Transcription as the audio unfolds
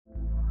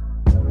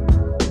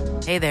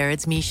Hey there,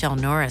 it's Michelle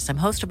Norris. I'm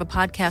host of a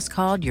podcast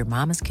called Your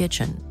Mama's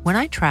Kitchen. When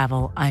I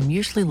travel, I'm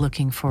usually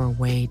looking for a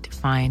way to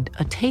find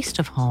a taste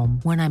of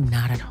home when I'm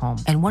not at home.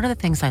 And one of the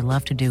things I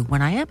love to do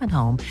when I am at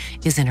home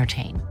is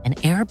entertain. And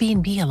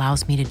Airbnb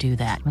allows me to do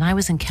that. When I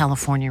was in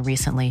California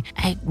recently,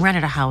 I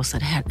rented a house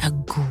that had a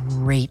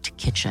great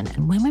kitchen.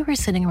 And when we were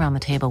sitting around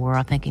the table, we were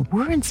all thinking,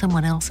 we're in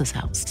someone else's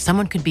house.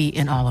 Someone could be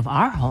in all of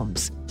our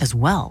homes as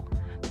well.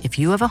 If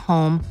you have a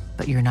home,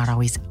 but you're not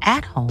always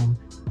at home,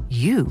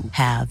 you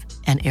have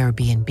an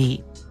Airbnb.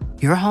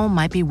 Your home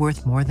might be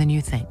worth more than you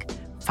think.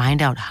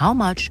 Find out how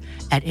much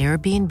at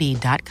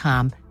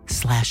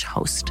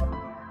airbnb.com/host.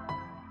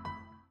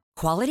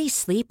 Quality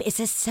sleep is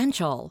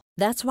essential.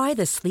 That's why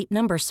the Sleep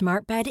Number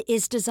Smart Bed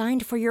is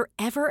designed for your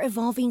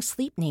ever-evolving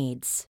sleep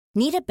needs.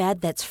 Need a bed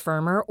that's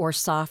firmer or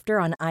softer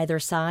on either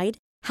side?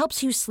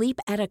 Helps you sleep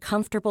at a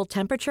comfortable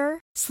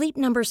temperature? Sleep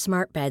Number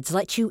Smart Beds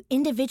let you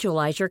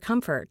individualize your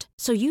comfort,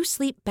 so you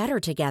sleep better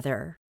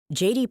together.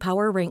 J.D.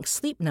 Power ranks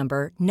Sleep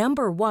Number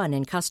number 1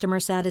 in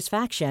customer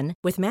satisfaction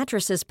with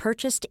mattresses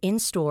purchased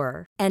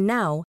in-store. And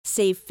now,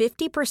 save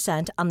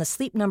 50% on the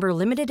Sleep Number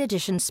Limited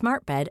Edition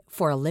Smart Bed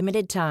for a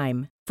limited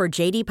time. For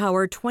J.D.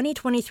 Power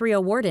 2023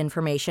 award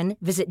information,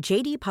 visit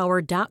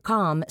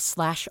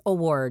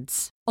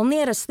jdpower.com/awards.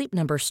 Only at a Sleep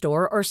Number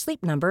store or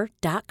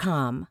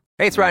sleepnumber.com.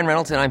 Hey, it's Ryan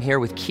Reynolds, and I'm here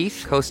with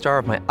Keith, co-star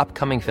of my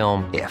upcoming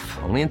film, If,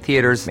 only in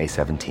theaters May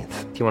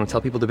 17th. Do you want to tell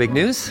people the big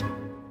news?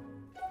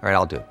 All right,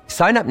 I'll do it.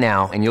 Sign up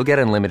now and you'll get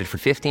unlimited for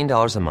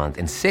 $15 a month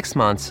and 6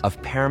 months of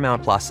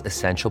Paramount Plus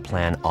Essential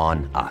Plan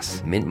on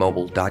us.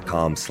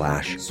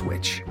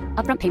 MintMobile.com/switch.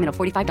 Upfront payment of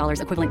 $45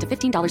 equivalent to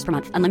 $15 per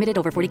month. Unlimited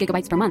over 40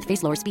 gigabytes per month.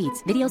 Face lower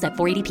speeds. Videos at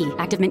 480p.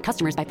 Active Mint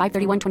customers by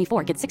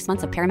 531.24 get 6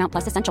 months of Paramount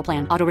Plus Essential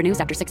Plan. Auto renews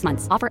after 6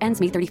 months. Offer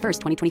ends May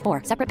 31st,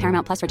 2024. Separate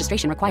Paramount Plus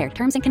registration required.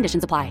 Terms and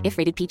conditions apply if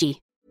rated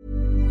PG.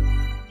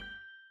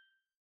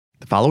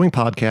 The following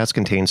podcast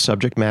contains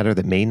subject matter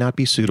that may not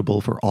be suitable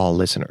for all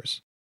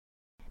listeners.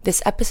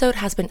 This episode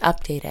has been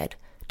updated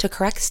to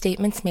correct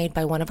statements made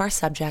by one of our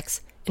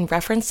subjects in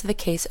reference to the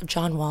case of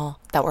John Wall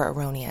that were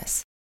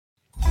erroneous.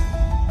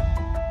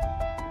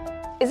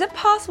 Is it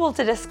possible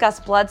to discuss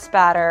blood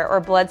spatter or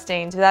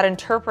bloodstains without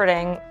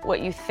interpreting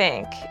what you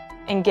think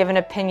and give an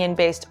opinion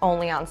based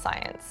only on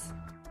science?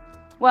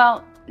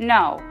 Well,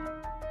 no.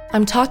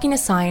 I'm talking to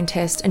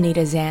scientist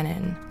Anita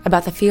Zanin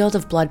about the field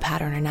of blood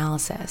pattern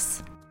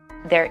analysis.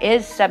 There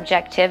is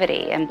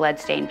subjectivity in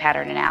bloodstain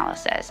pattern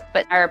analysis,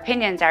 but our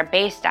opinions are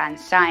based on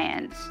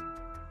science.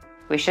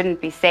 We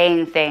shouldn't be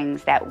saying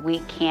things that we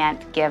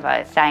can't give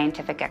a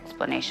scientific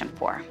explanation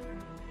for.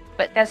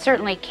 But that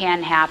certainly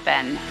can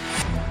happen.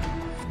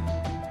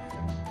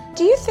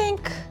 Do you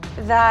think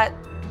that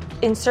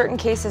in certain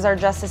cases our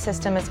justice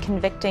system is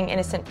convicting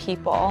innocent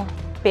people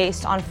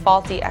based on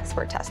faulty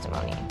expert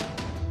testimony?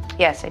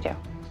 Yes, I do.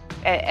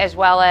 As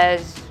well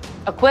as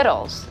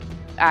acquittals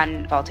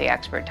on faulty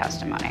expert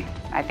testimony.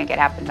 I think it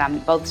happens on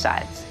both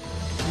sides.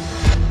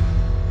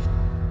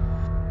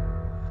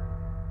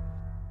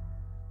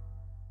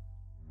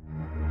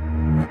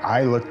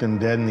 I looked him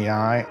dead in the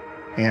eye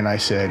and I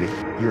said,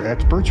 your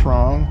expert's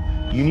wrong.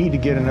 You need to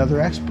get another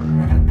expert.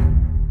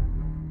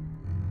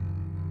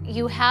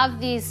 You have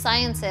these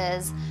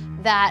sciences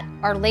that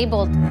are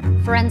labeled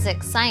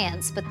forensic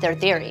science, but they're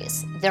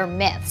theories, they're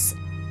myths.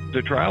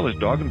 The trial is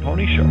dog and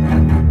pony show.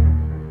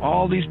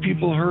 All these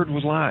people heard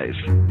was lies.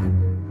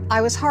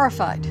 I was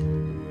horrified.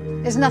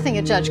 There's nothing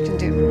a judge can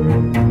do.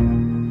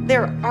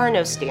 There are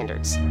no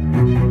standards.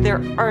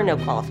 There are no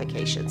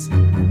qualifications.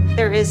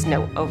 There is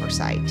no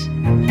oversight.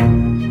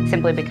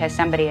 Simply because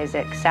somebody is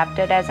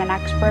accepted as an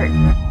expert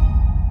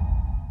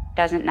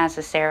doesn't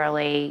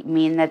necessarily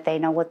mean that they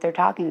know what they're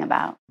talking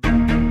about.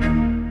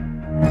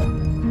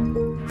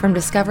 From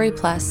Discovery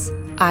Plus,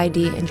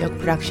 ID and Joke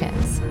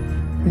Productions,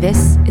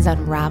 this is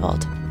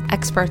Unraveled,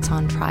 Experts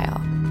on Trial,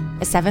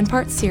 a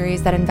 7-part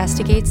series that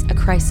investigates a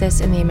crisis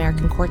in the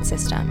American court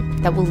system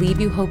that will leave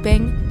you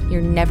hoping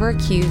you're never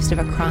accused of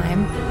a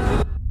crime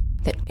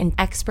that an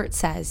expert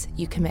says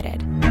you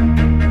committed.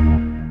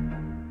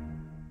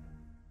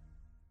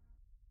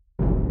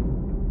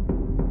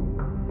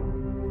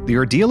 The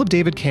ordeal of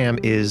David Camm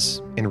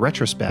is, in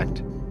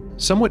retrospect,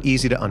 somewhat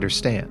easy to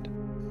understand.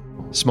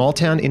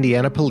 Small-town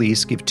Indiana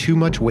police give too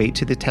much weight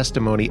to the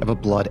testimony of a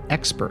blood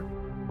expert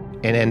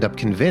and end up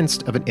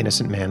convinced of an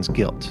innocent man's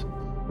guilt.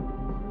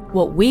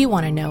 What we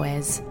want to know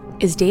is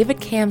David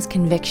Camm's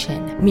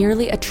conviction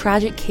merely a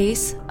tragic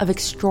case of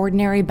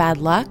extraordinary bad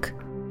luck?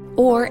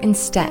 Or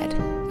instead,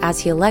 as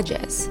he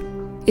alleges,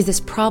 is this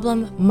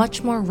problem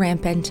much more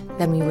rampant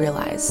than we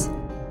realize?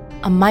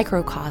 A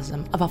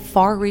microcosm of a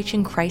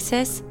far-reaching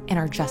crisis in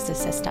our justice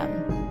system.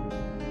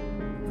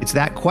 It's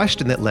that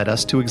question that led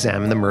us to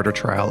examine the murder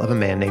trial of a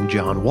man named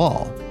John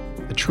Wall,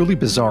 a truly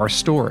bizarre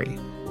story,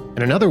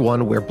 and another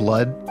one where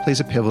blood plays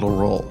a pivotal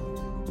role.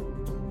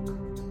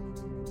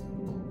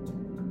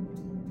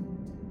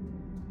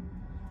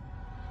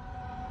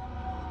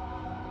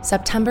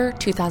 September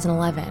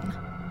 2011,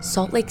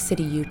 Salt Lake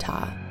City,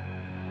 Utah.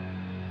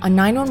 A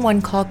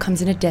 911 call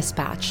comes in a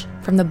dispatch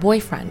from the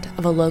boyfriend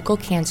of a local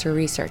cancer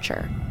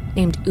researcher,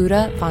 named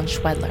Uta von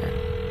Schwedler.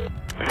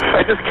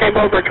 I just came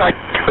over. I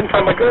couldn't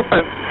find my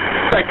girlfriend.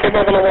 I came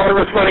over, the water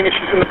was running, and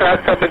she's in the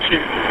bathtub, and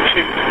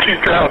she's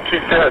drowned.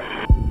 She's dead.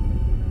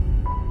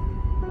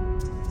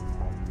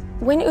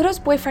 When Uta's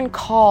boyfriend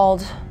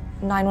called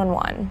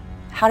 911,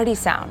 how did he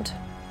sound?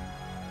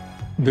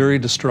 Very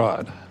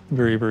distraught,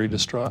 very, very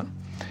distraught.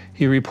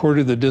 He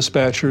reported to the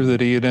dispatcher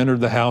that he had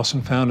entered the house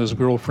and found his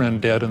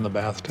girlfriend dead in the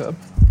bathtub.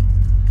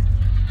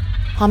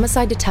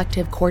 Homicide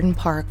detective Corden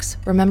Parks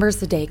remembers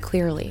the day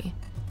clearly.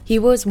 He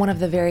was one of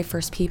the very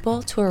first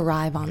people to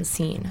arrive on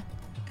scene.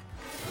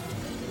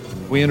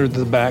 We entered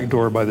the back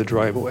door by the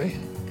driveway.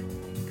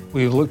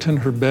 We looked in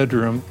her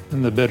bedroom,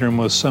 and the bedroom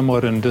was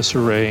somewhat in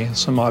disarray.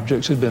 Some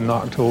objects had been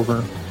knocked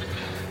over,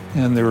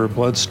 and there were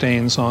blood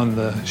stains on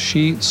the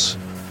sheets.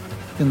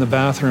 In the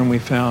bathroom, we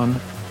found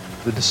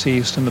the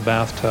deceased in the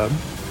bathtub.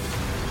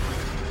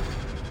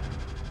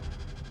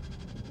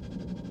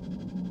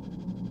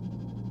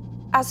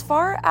 As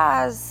far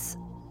as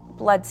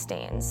blood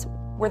stains,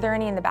 were there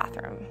any in the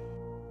bathroom?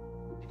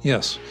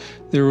 Yes,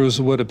 there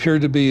was what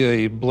appeared to be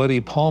a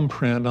bloody palm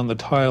print on the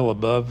tile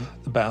above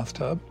the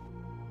bathtub,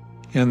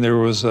 and there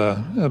was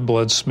a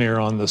blood smear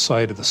on the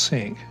side of the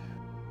sink.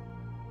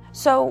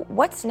 So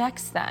what's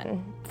next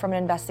then, from an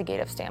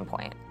investigative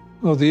standpoint?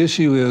 Well, the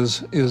issue is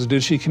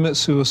did she commit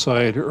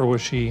suicide or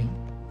was she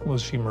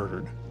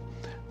murdered?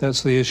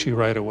 That's the issue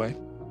right away.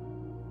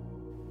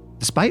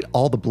 Despite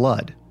all the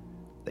blood,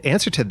 the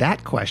answer to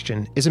that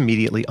question is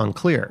immediately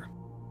unclear.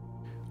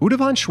 Uta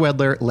von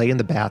Schwedler lay in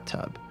the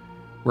bathtub,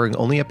 wearing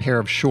only a pair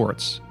of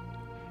shorts.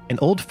 An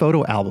old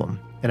photo album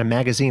and a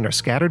magazine are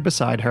scattered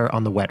beside her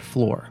on the wet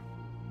floor.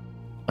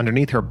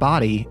 Underneath her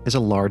body is a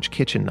large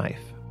kitchen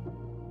knife.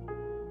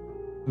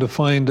 To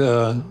find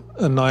a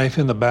knife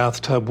in the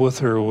bathtub with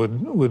her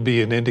would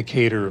be an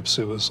indicator of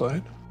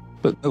suicide.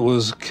 But it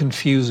was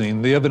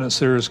confusing. The evidence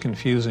there is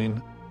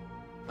confusing.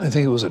 I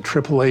think it was a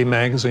AAA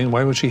magazine.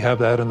 Why would she have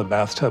that in the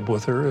bathtub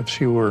with her if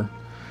she were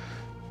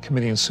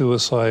committing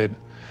suicide?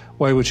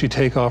 Why would she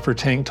take off her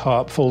tank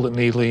top, fold it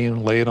neatly,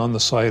 and lay it on the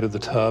side of the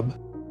tub?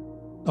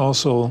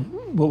 Also,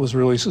 what was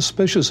really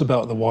suspicious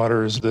about the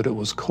water is that it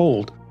was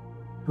cold.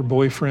 Her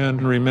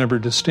boyfriend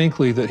remembered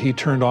distinctly that he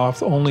turned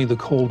off only the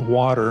cold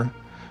water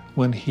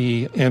when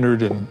he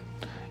entered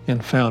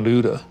and found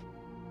Uta.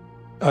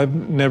 I've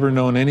never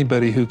known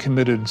anybody who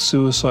committed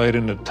suicide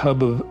in a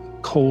tub of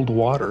cold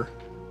water.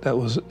 That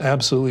was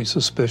absolutely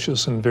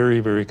suspicious and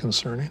very, very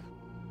concerning.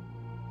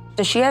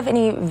 Does she have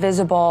any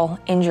visible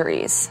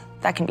injuries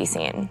that can be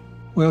seen?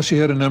 Well, she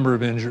had a number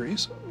of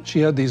injuries. She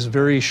had these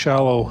very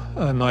shallow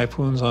knife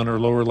wounds on her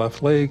lower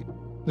left leg.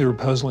 They were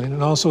puzzling.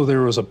 And also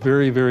there was a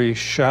very, very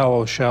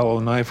shallow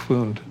knife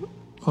wound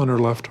on her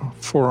left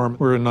forearm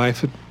where a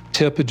knife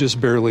tip had just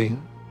barely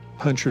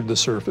punctured the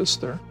surface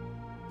there.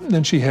 And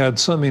then she had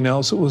something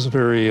else that was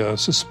very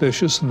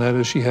suspicious, and that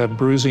is she had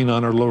bruising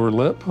on her lower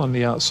lip on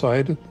the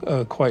outside,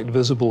 quite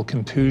visible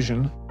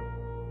contusion.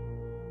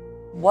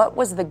 What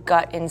was the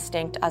gut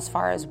instinct as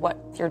far as what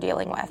you're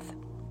dealing with?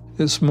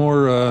 It's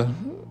more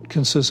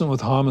consistent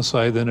with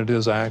homicide than it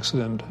is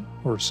accident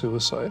or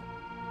suicide.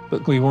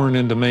 But we weren't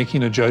into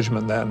making a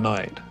judgment that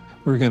night.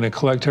 We were going to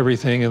collect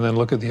everything and then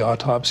look at the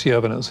autopsy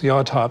evidence. The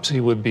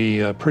autopsy would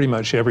be pretty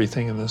much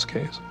everything in this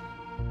case.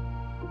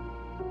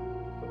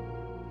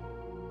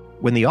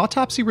 When the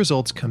autopsy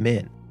results come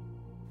in,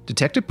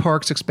 Detective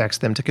Parks expects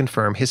them to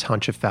confirm his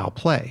hunch of foul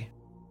play.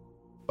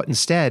 But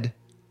instead,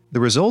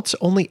 the results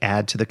only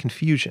add to the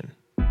confusion.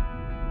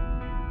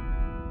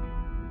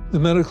 The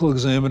medical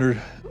examiner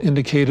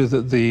indicated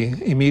that the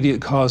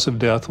immediate cause of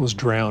death was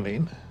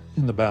drowning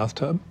in the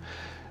bathtub,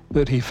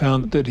 but he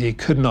found that he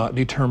could not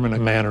determine a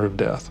manner of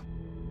death.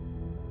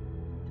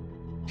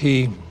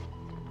 He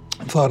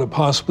thought it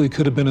possibly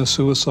could have been a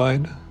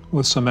suicide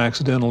with some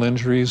accidental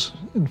injuries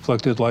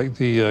inflicted, like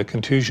the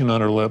contusion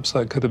on her lips.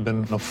 That could have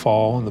been a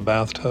fall in the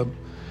bathtub.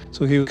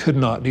 So he could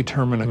not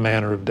determine a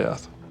manner of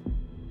death.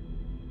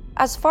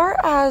 As far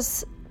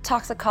as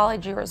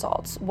toxicology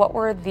results, what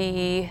were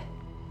the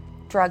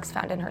drugs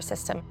found in her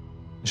system?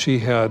 She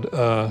had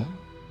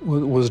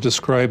what was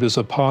described as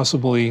a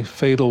possibly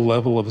fatal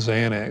level of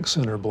Xanax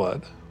in her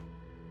blood.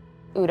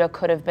 Uta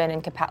could have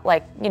been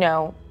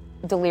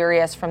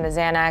delirious from the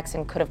Xanax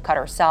and could have cut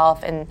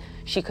herself, and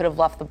she could have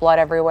left the blood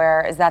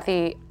everywhere. Is that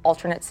the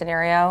alternate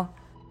scenario?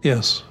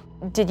 Yes.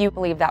 Did you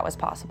believe that was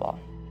possible?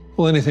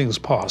 Well, anything's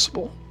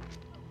possible.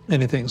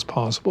 Anything's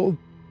possible.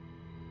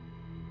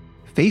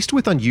 Faced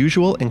with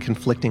unusual and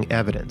conflicting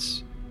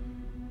evidence,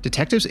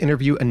 detectives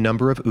interview a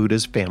number of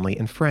Uta's family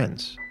and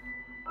friends.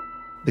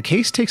 The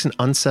case takes an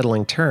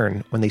unsettling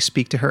turn when they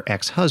speak to her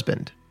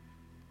ex-husband,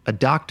 a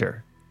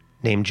doctor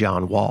named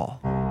John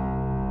Wall.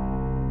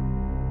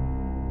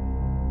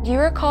 Do you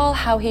recall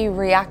how he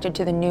reacted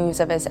to the news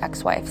of his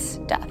ex-wife's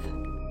death?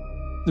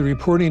 The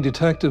reporting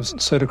detectives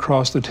sat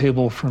across the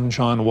table from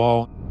John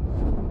Wall.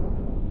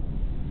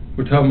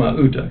 We're talking about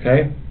Uta,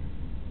 okay?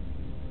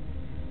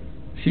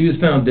 She was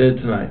found dead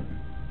tonight.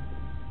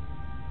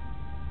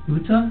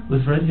 Uta?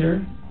 With red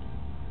hair?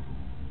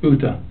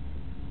 Uta.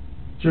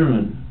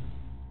 German.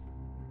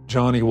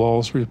 Johnny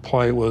Wall's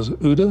reply was,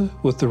 Uta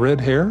with the red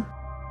hair?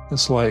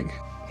 It's like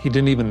he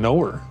didn't even know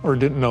her or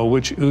didn't know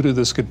which Uta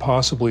this could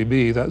possibly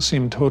be. That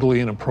seemed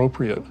totally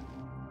inappropriate.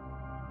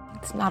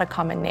 It's not a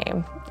common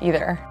name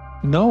either.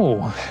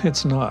 No,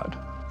 it's not.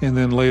 And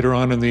then later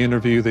on in the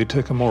interview, they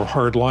took a more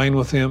hard line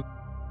with him.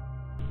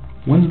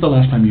 When's the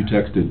last time you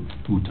texted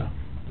Uta?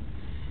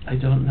 I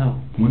don't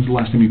know. When's the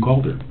last time you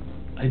called her?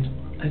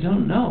 I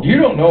don't know.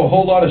 You don't know a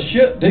whole lot of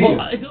shit, do you? Well,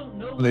 I don't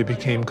know. They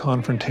became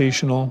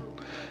confrontational,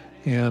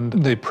 and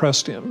they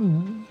pressed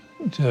him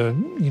to,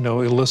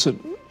 elicit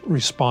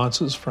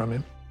responses from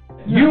him.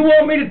 You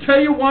want me to tell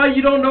you why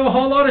you don't know a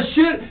whole lot of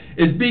shit?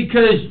 It's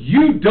because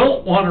you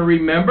don't want to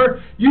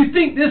remember. You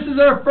think this is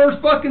our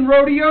first fucking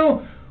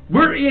rodeo?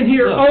 We're in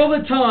here all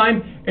the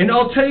time, and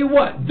I'll tell you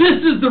what,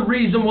 this is the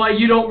reason why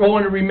you don't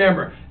want to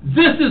remember.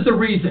 This is the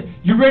reason.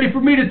 You ready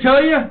for me to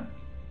tell you?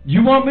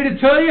 You want me to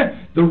tell you?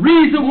 The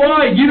reason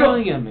why you don't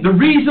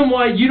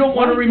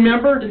want to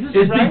remember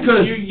is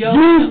because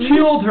you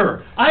killed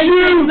her.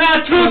 You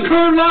took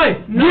her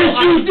life. No,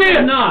 yes, you I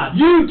did. not.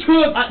 You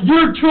took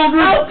your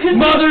children's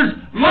mother's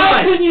life. How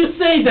can you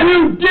say that?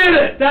 You did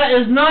it. That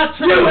is not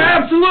true. You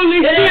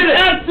absolutely did it.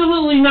 It's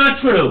absolutely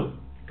not true.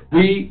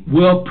 We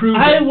will prove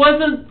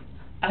it.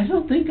 I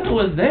don't think I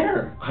was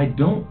there. I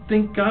don't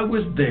think I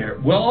was there.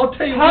 Well, I'll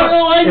tell you How what. do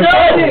I know? If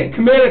I didn't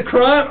commit a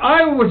crime,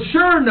 I would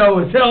sure know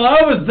as hell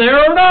I was there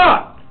or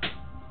not.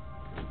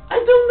 I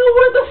don't know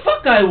where the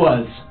fuck I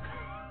was.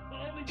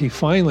 He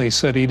finally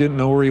said he didn't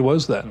know where he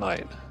was that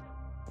night.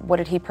 What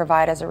did he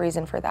provide as a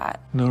reason for that?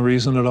 No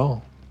reason at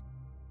all.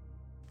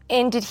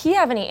 And did he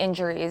have any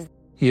injuries?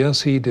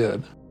 Yes, he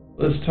did.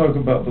 Let's talk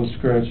about those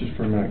scratches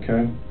for a minute,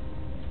 okay?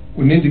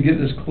 We need to get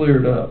this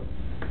cleared up.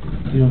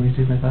 Do you want me to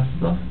take my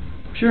glasses off?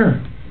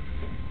 Sure.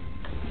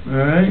 All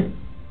right.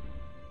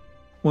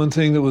 One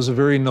thing that was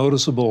very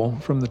noticeable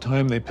from the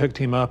time they picked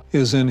him up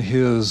is in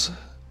his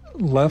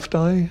left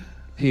eye,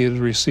 he had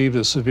received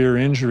a severe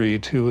injury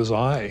to his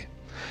eye.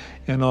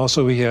 And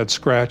also he had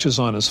scratches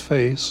on his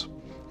face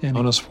and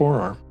on his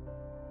forearm.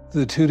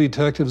 The two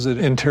detectives that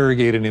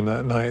interrogated him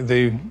that night,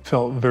 they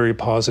felt very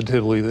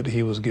positively that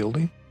he was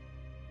guilty.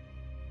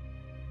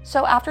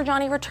 So after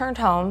Johnny returned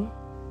home,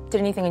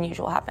 did anything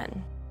unusual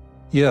happen?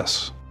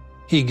 Yes.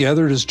 He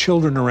gathered his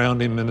children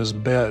around him in his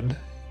bed,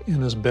 in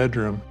his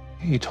bedroom.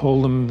 He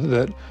told them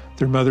that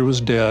their mother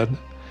was dead,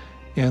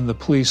 and the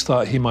police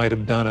thought he might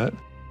have done it.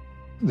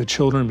 The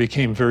children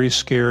became very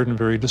scared and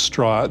very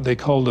distraught. They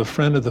called a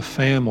friend of the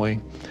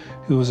family,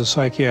 who was a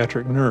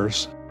psychiatric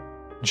nurse.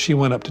 She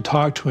went up to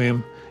talk to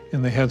him,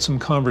 and they had some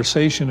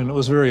conversation, and it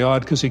was very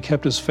odd because he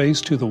kept his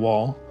face to the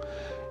wall.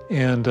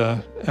 And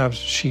after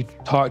she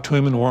talked to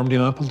him and warmed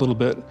him up a little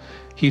bit,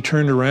 he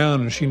turned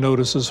around and she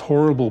notices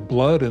horrible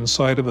blood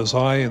inside of his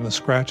eye and the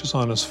scratches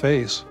on his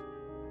face.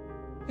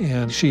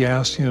 And she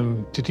asked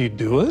him, did he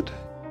do it?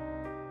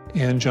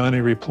 And Johnny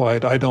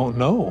replied, I don't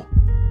know.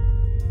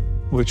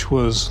 Which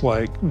was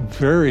like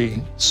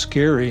very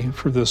scary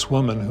for this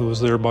woman who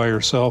was there by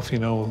herself,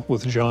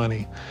 with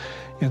Johnny.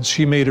 And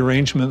she made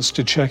arrangements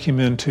to check him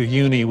into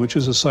Uni, which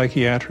is a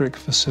psychiatric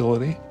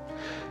facility.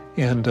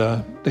 And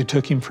they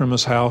took him from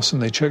his house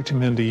and they checked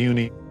him into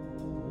Uni.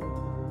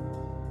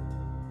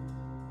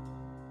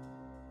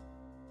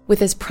 With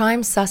his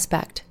prime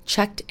suspect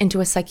checked into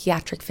a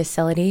psychiatric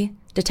facility,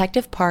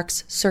 Detective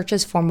Parks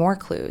searches for more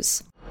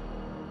clues.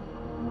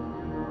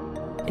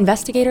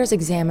 Investigators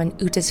examine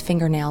Uta's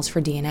fingernails for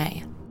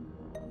DNA.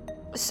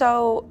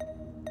 So,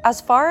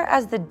 as far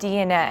as the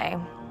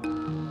DNA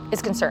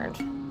is concerned,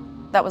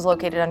 that was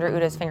located under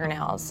Uta's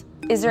fingernails,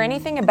 is there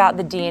anything about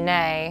the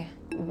DNA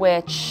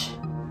which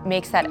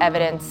makes that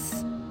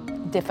evidence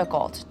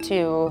difficult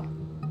to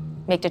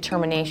make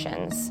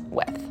determinations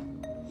with?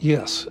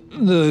 Yes,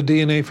 the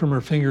DNA from her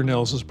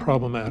fingernails is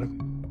problematic.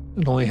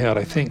 It only had,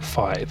 I think,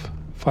 five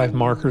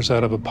markers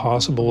out of a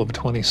possible of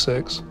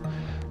 26.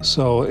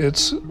 So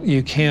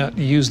you can't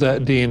use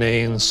that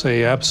DNA and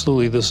say,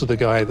 absolutely, this is the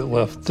guy that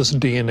left this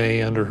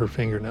DNA under her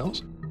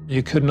fingernails.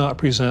 You could not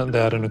present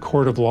that in a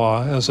court of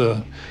law as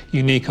a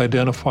unique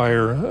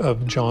identifier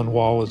of John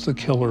Wall as the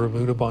killer of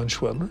Uta von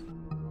Schwedler.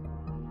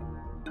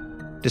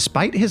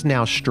 Despite his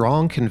now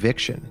strong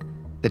conviction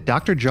that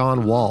Dr.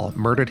 John Wall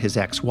murdered his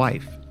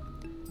ex-wife,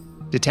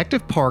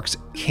 Detective Parks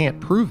can't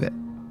prove it.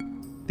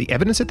 The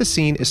evidence at the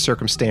scene is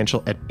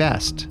circumstantial at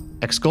best,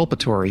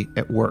 exculpatory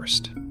at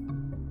worst.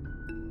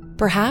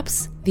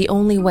 Perhaps the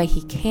only way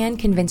he can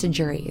convince a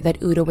jury that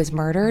Uta was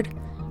murdered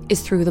is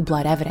through the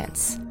blood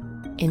evidence.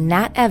 And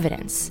that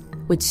evidence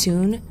would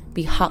soon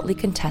be hotly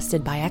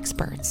contested by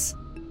experts.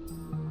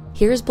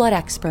 Here's blood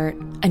expert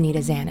Anita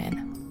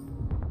Zanin.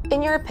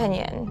 In your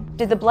opinion,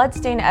 did the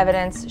bloodstain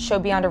evidence show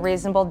beyond a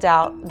reasonable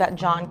doubt that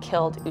John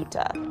killed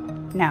Uta?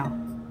 No.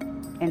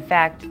 In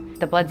fact,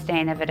 the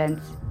bloodstain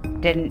evidence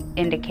didn't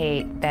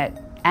indicate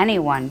that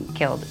anyone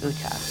killed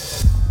Uta.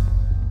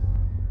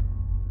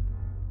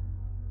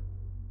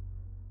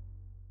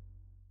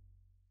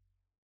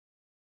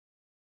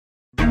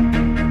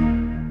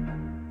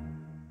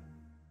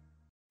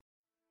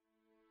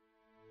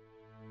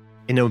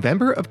 In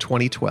November of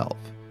 2012,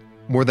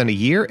 More than a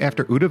year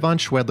after Uta von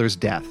Schwedler's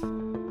death,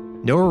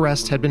 no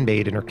arrests had been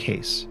made in her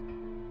case.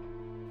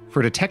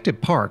 For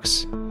Detective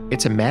Parks,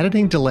 it's a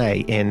maddening delay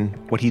in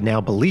what he now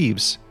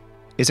believes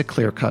is a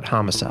clear-cut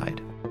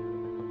homicide.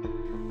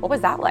 What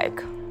was that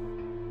like?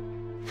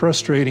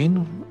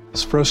 Frustrating.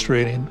 It's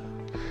frustrating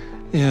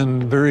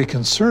and very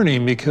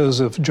concerning,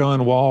 because if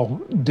John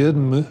Wall did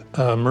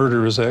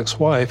murder his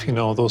ex-wife,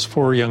 those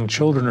 4 young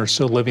children are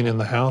still living in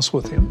the house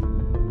with him.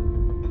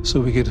 So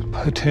we could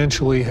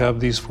potentially have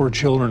these 4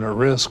 children at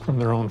risk from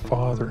their own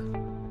father.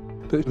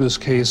 But this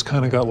case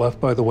kind of got left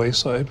by the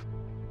wayside.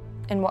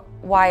 And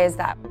why is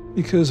that?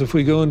 Because if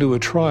we go into a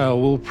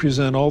trial, we'll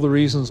present all the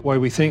reasons why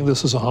we think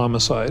this is a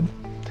homicide.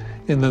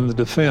 And then the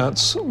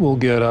defense will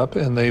get up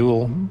and they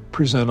will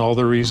present all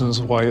the reasons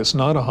why it's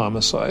not a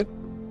homicide.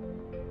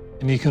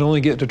 And you can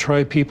only get to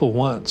try people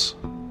once.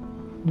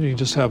 You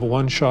just have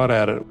one shot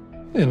at it.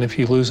 And if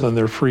you lose them,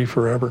 they're free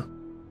forever.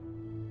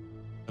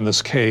 In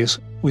this case,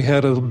 we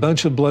had a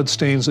bunch of blood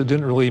stains that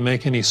didn't really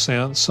make any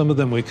sense. Some of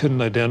them we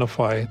couldn't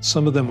identify.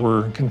 Some of them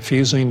were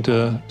confusing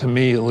to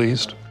me, at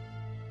least.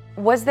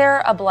 Was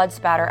there a blood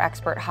spatter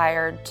expert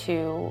hired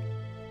to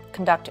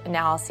conduct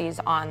analyses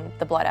on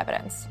the blood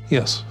evidence?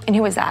 Yes. And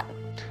who was that?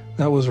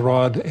 That was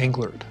Rod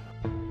Englert.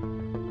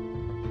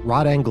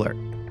 Rod Englert.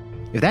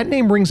 If that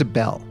name rings a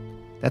bell,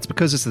 that's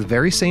because it's the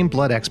very same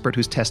blood expert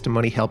whose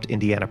testimony helped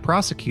Indiana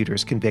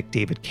prosecutors convict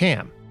David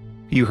Camm,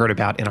 who you heard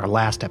about in our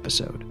last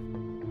episode.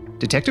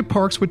 Detective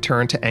Parks would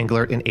turn to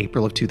Englert in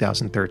April of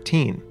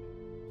 2013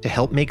 to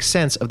help make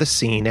sense of the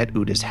scene at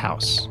Uta's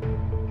house.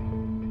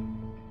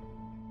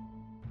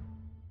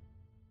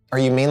 Are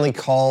you mainly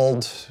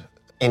called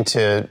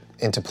into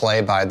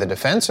play by the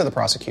defense or the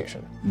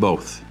prosecution?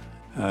 Both.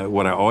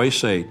 What I always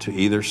say to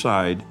either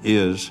side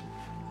is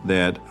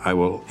that I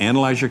will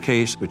analyze your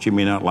case, but you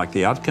may not like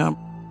the outcome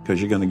because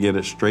you're going to get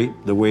it straight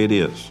the way it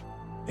is.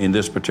 In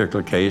this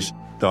particular case,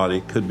 thought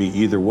it could be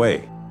either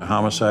way, a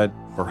homicide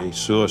or a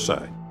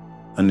suicide.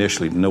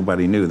 Initially,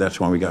 nobody knew. That's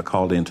why we got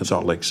called into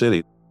Salt Lake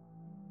City.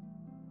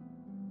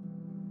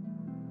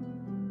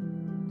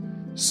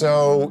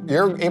 So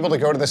you're able to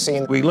go to the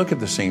scene? We look at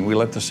the scene. We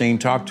let the scene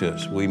talk to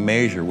us. We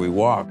measure. We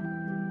walk.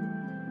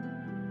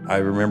 I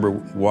remember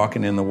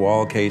walking in the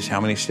Wall case,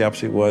 how many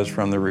steps it was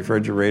from the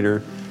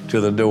refrigerator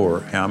to the door,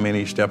 how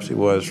many steps it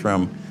was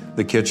from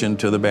the kitchen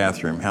to the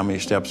bathroom, how many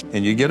steps.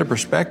 And you get a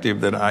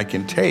perspective that I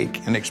can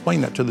take and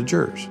explain that to the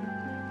jurors.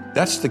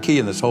 That's the key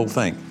in this whole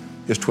thing,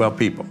 is 12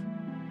 people.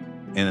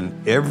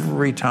 And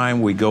every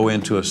time we go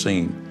into a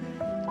scene,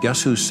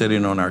 guess who's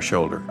sitting on our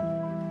shoulder?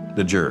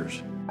 The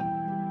jurors.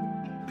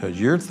 Because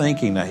you're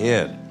thinking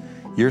ahead.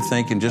 You're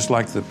thinking just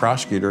like the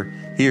prosecutor,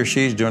 he or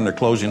she's doing their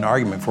closing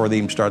argument before they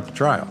even start the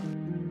trial.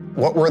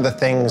 What were the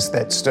things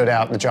that stood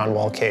out in the John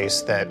Wall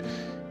case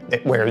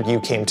where you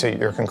came to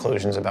your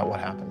conclusions about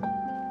what happened?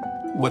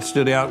 What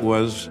stood out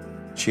was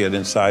she had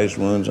incised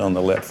wounds on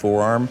the left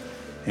forearm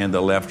and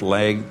the left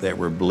leg that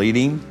were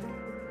bleeding.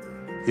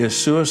 Is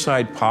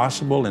suicide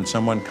possible and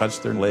someone cuts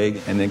their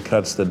leg and then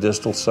cuts the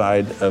distal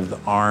side of the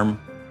arm?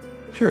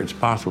 Sure, it's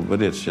possible,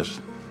 but it's just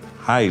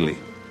highly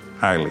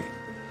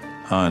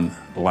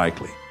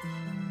unlikely.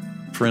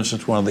 For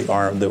instance, one of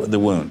the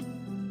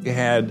wound. You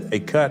had a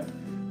cut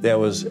that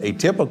was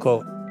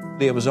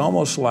atypical. It was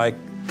almost like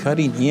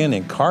cutting in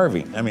and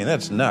carving. I mean,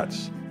 that's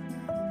nuts.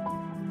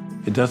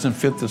 It doesn't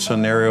fit the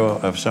scenario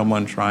of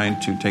someone trying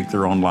to take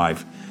their own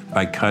life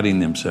by cutting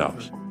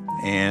themselves.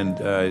 And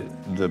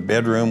the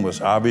bedroom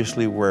was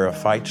obviously where a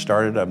fight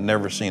started. I've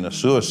never seen a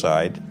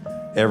suicide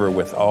ever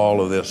with all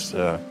of this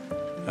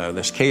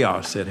this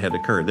chaos that had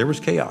occurred. There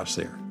was chaos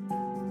there.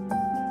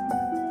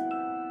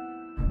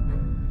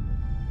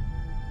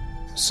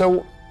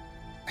 So,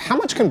 how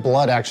much can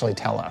blood actually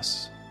tell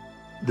us?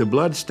 The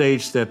blood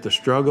states that the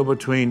struggle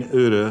between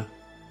Uta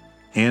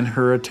and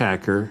her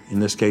attacker, in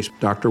this case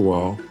Dr.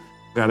 Wall,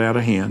 got out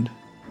of hand,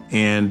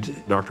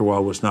 and Dr.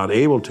 Wall was not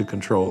able to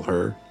control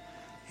her.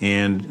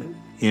 And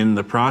in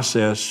the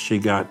process, she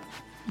got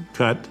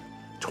cut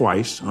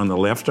twice on the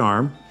left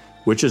arm,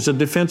 which is a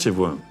defensive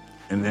wound,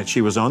 and that she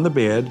was on the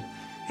bed,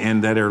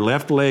 and that her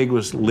left leg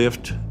was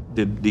lifted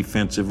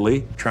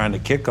defensively, trying to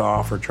kick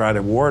off or try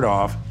to ward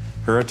off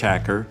her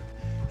attacker,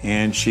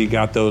 and she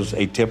got those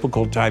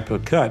atypical type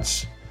of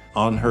cuts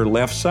on her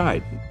left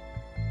side.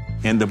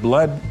 And the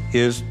blood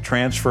is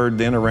transferred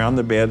then around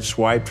the bed,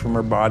 swiped from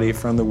her body,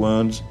 from the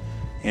wounds,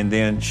 and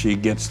then she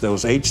gets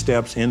those 8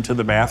 steps into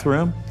the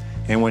bathroom.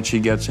 And when she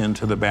gets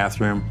into the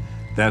bathroom,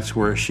 that's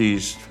where she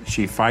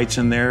fights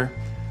in there.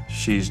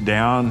 She's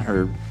down,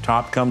 her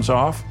top comes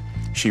off.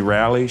 She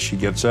rallies, she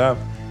gets up,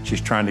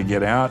 she's trying to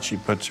get out. She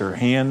puts her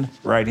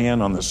right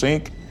hand on the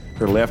sink,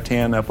 her left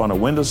hand up on a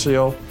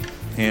windowsill,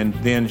 and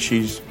then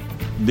she's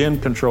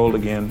controlled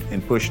again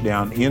and pushed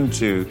down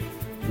into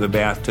the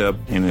bathtub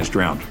and is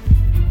drowned.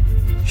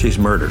 She's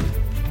murdered.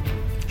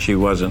 She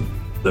wasn't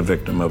the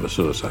victim of a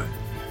suicide.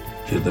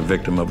 She's the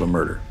victim of a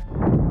murder.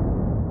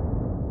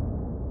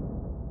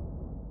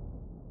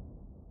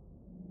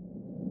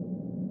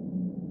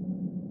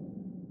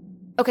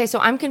 Okay, so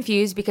I'm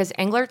confused because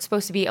Englert's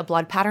supposed to be a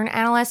blood pattern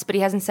analyst, but he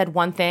hasn't said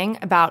one thing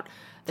about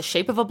the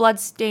shape of a blood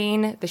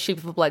stain, the shape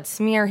of a blood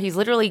smear. He's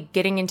literally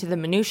getting into the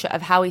minutia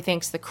of how he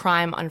thinks the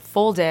crime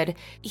unfolded.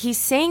 He's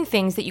saying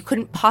things that you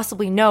couldn't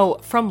possibly know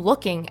from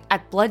looking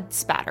at blood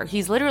spatter.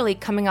 He's literally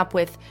coming up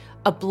with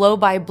a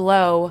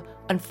blow-by-blow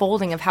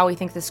unfolding of how he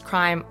thinks this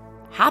crime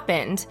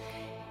happened.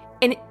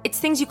 And it's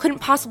things you couldn't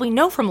possibly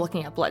know from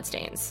looking at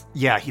bloodstains.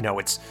 Yeah,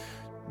 it's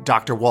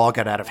Dr. Wall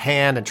got out of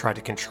hand and tried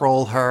to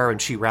control her,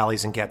 and she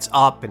rallies and gets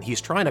up, and he's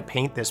trying to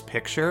paint this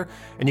picture.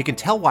 And you can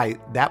tell why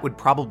that would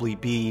probably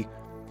be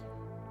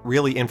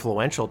really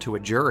influential to a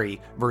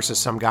jury versus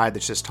some guy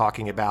that's just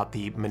talking about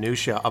the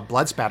minutia of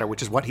blood spatter,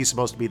 which is what he's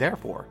supposed to be there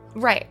for.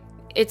 Right.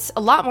 It's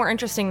a lot more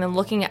interesting than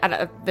looking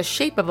at the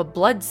shape of a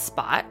blood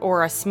spot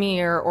or a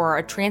smear or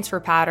a transfer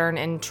pattern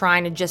and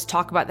trying to just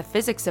talk about the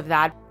physics of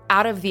that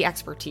out of the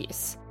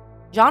expertise.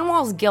 John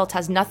Wall's guilt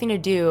has nothing to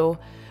do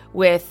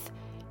with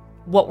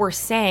what we're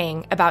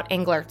saying about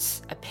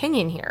Englert's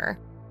opinion here.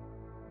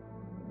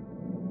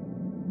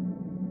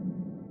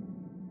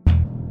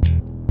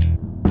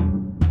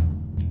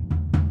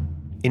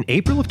 In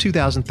April of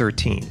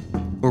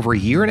 2013, over a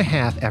year and a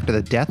half after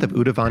the death of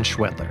Uta von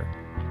Schwedler,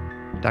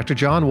 Dr.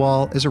 John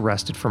Wall is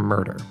arrested for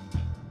murder.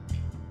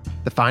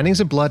 The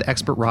findings of blood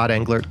expert Rod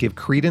Englert give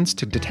credence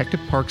to Detective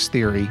Park's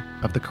theory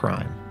of the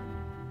crime.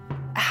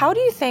 How do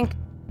you think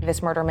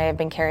this murder may have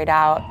been carried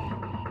out?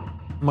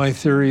 My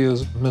theory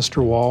is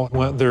Mr. Wall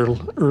went there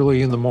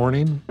early in the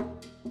morning.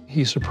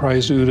 He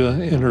surprised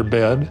Uta in her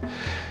bed,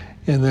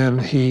 and then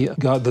he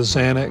got the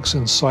Xanax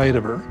inside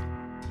of her.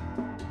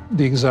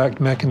 The exact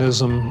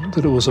mechanism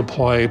that it was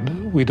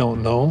applied, we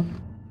don't know.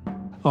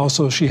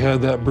 Also, she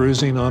had that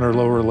bruising on her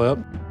lower lip.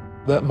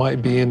 That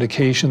might be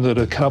indication that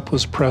a cup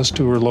was pressed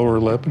to her lower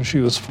lip and she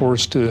was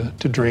forced to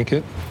drink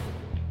it.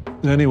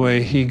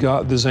 Anyway, he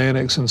got the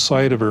Xanax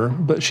inside of her,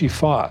 but she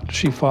fought.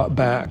 She fought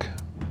back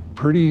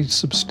pretty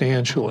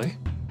substantially.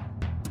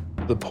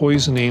 The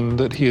poisoning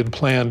that he had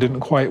planned didn't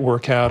quite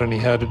work out, and he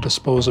had to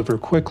dispose of her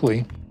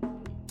quickly.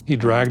 He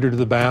dragged her to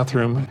the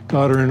bathroom,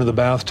 got her into the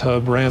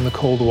bathtub, ran the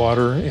cold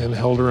water, and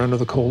held her under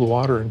the cold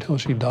water until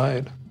she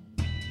died.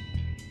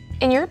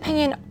 In your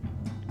opinion,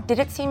 did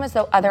it seem as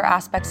though other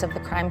aspects of the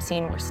crime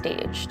scene were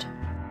staged?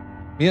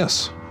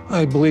 Yes,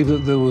 I believe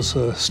that there was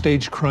a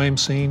staged crime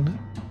scene.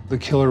 The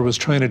killer was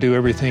trying to do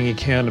everything he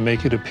can to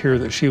make it appear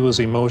that she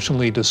was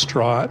emotionally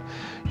distraught,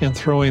 and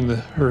throwing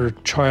her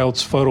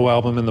child's photo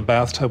album in the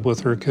bathtub with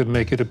her could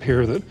make it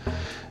appear that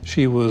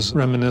she was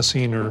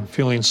reminiscing or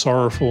feeling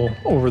sorrowful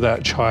over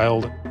that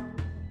child.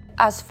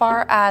 As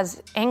far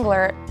as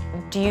Englert,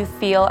 do you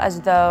feel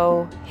as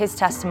though his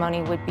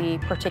testimony would be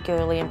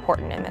particularly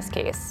important in this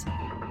case?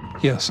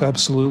 Yes,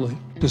 absolutely.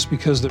 Just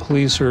because the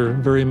police are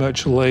very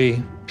much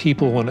lay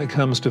people when it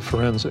comes to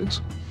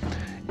forensics.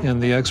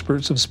 And the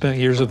experts have spent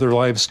years of their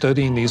lives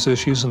studying these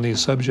issues and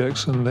these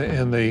subjects, and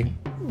they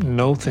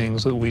know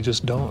things that we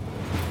just don't.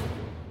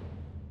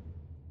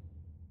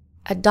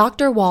 At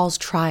Dr. Wall's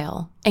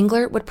trial,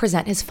 Englert would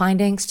present his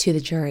findings to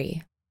the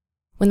jury.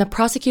 When the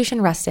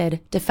prosecution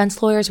rested,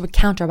 defense lawyers would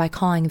counter by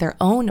calling their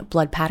own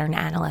blood pattern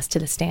analyst to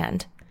the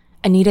stand,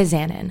 Anita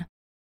Zanin.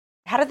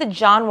 How did the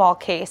John Wall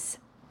case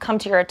come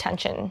to your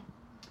attention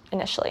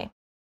initially?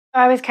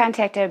 I was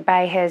contacted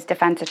by his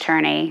defense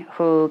attorney,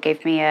 who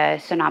gave me a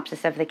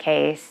synopsis of the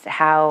case,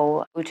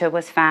 how Uta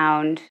was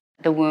found,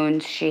 the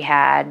wounds she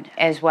had,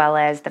 as well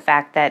as the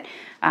fact that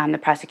the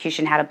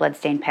prosecution had a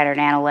bloodstain pattern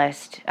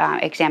analyst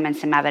examine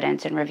some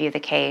evidence and review the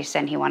case,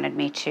 and he wanted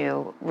me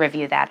to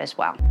review that as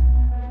well.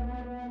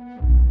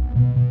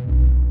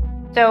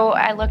 So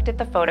I looked at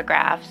the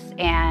photographs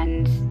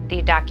and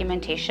the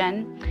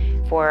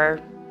documentation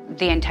for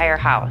the entire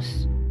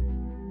house.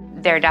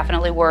 There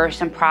definitely were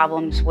some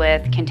problems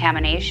with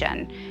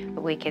contamination.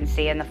 We can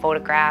see in the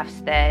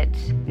photographs that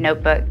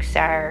notebooks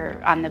are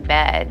on the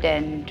bed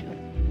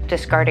and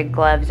discarded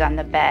gloves on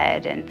the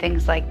bed and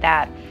things like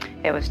that.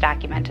 It was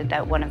documented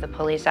that one of the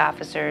police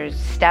officers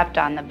stepped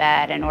on the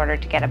bed in order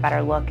to get a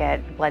better look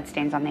at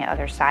bloodstains on the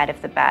other side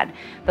of the bed.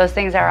 Those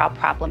things are all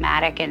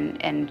problematic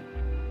and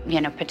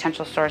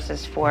potential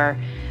sources for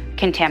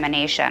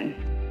contamination.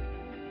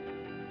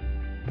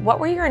 What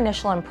were your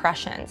initial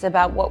impressions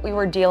about what we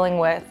were dealing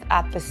with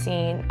at the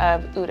scene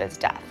of Uta's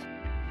death?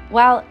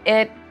 Well,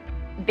 it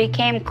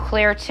became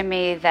clear to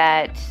me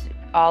that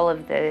all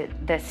of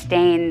the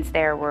stains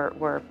there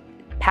were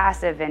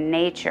passive in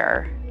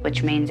nature,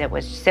 which means it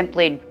was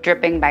simply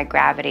dripping by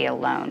gravity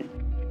alone.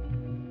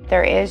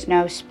 There is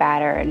no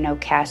spatter and no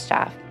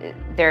cast-off.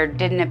 There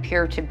didn't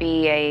appear to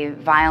be a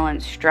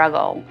violent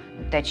struggle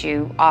that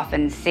you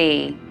often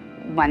see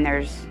when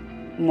there's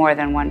more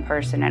than one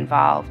person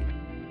involved.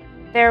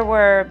 There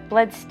were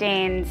blood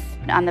stains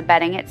on the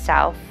bedding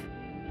itself.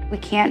 We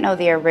can't know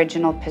the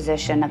original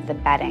position of the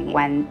bedding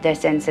when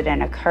this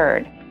incident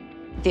occurred.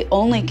 The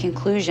only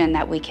conclusion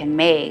that we can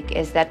make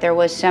is that there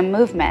was some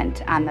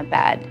movement on the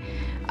bed.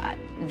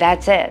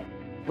 That's it.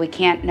 We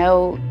can't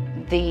know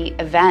the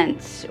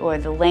events or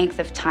the length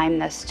of time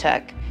this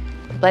took.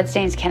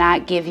 Bloodstains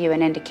cannot give you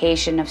an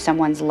indication of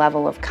someone's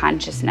level of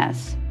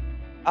consciousness.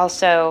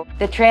 Also,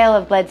 the trail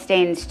of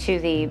bloodstains to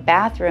the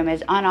bathroom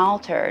is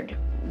unaltered,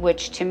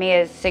 which to me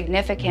is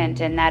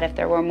significant in that if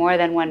there were more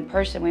than one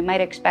person, we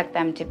might expect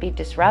them to be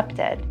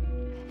disrupted.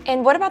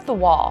 And what about the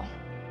wall?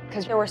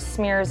 Because there were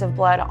smears of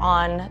blood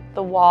on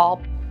the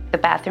wall. The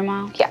bathroom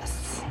wall?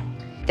 Yes.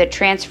 The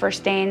transfer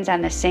stains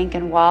on the sink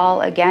and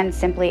wall, again,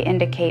 simply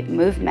indicate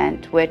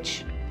movement,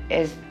 which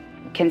is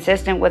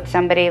consistent with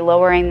somebody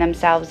lowering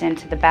themselves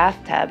into the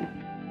bathtub.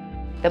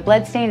 The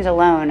bloodstains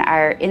alone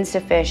are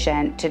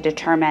insufficient to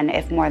determine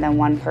if more than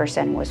one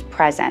person was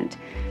present.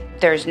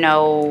 There's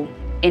no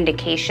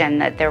indication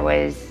that there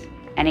was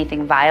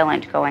anything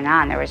violent going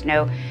on. There was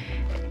no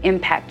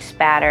impact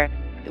spatter.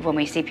 When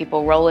we see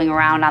people rolling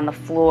around on the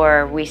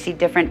floor, we see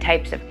different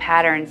types of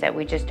patterns that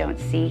we just don't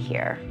see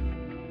here.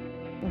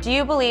 Do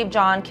you believe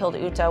John killed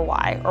Uta?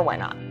 Why or why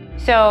not?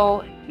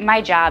 So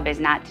my job is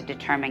not to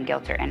determine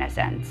guilt or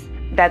innocence.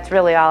 That's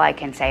really all I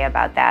can say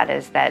about that,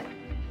 is that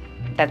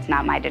that's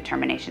not my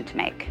determination to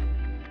make.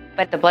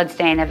 But the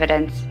bloodstain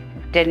evidence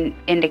didn't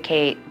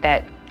indicate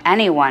that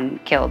anyone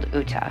killed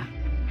Uta.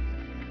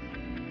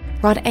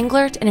 Rod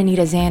Englert and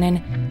Anita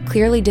Zanin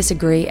clearly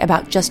disagree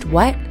about just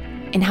what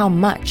and how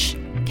much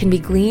can be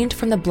gleaned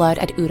from the blood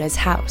at Uta's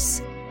house.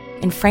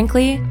 And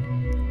frankly,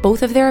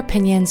 both of their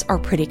opinions are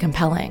pretty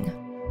compelling.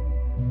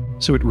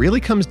 So it really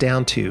comes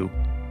down to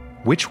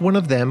which one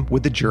of them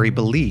would the jury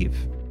believe,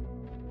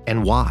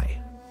 and why?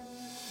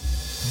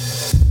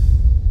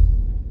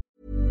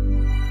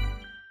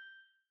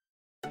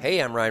 Hey,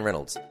 I'm Ryan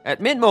Reynolds. At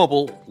Mint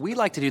Mobile, we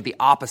like to do the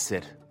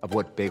opposite of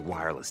what Big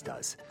Wireless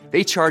does.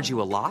 They charge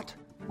you a lot,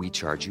 we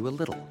charge you a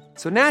little.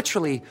 So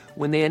naturally,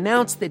 when they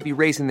announced they'd be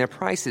raising their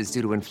prices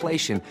due to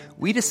inflation,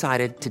 we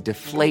decided to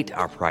deflate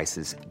our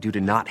prices due to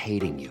not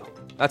hating you.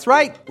 That's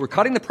right. We're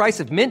cutting the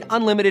price of Mint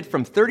Unlimited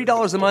from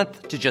 $30 a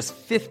month to just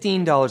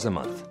 $15 a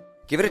month.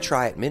 Give it a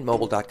try at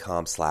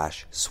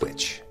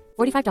mintmobile.com/switch.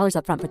 $45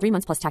 up front for 3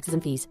 months plus taxes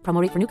and fees.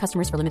 Promo rate for new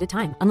customers for limited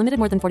time. Unlimited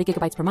more than 40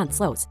 gigabytes per month.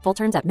 Slows full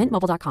terms at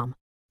mintmobile.com.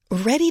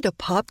 Ready to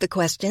pop the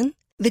question?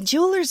 The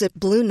jewelers at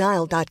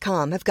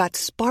BlueNile.com have got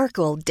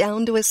sparkle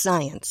down to a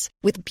science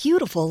with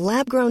beautiful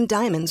lab-grown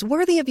diamonds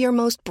worthy of your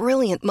most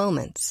brilliant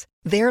moments.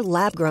 Their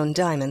lab-grown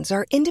diamonds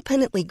are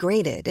independently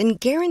graded and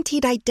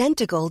guaranteed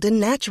identical to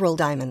natural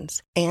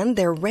diamonds, and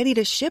they're ready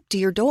to ship to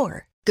your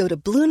door. Go to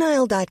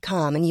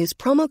BlueNile.com and use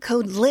promo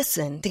code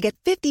LISTEN to get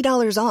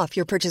 $50 off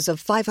your purchase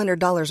of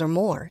 $500 or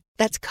more.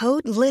 That's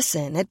code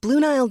LISTEN at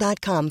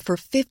BlueNile.com for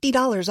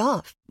 $50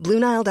 off.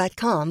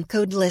 BlueNile.com,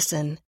 code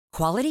LISTEN.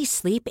 Quality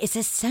sleep is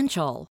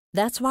essential.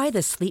 That's why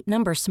the Sleep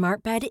Number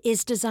Smart Bed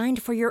is designed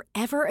for your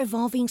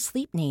ever-evolving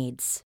sleep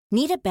needs.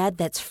 Need a bed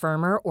that's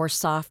firmer or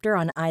softer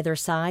on either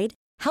side?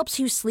 Helps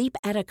you sleep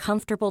at a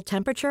comfortable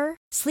temperature?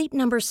 Sleep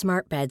Number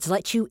Smart Beds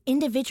let you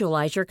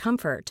individualize your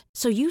comfort,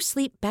 so you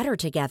sleep better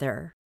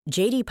together.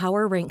 J.D.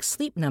 Power ranks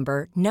Sleep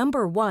Number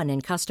number 1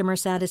 in customer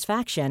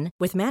satisfaction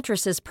with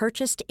mattresses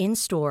purchased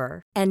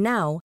in-store. And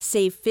now,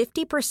 save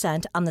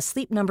 50% on the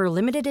Sleep Number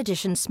Limited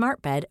Edition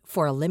Smart Bed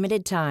for a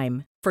limited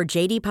time. For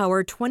J.D.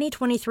 Power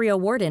 2023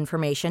 award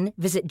information,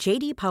 visit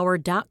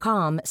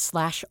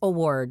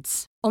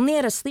jdpower.com/awards. Only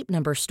at a Sleep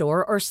Number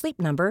store or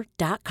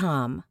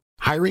sleepnumber.com.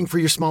 Hiring for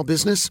your small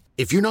business?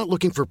 If you're not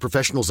looking for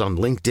professionals on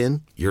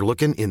LinkedIn, you're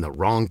looking in the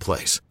wrong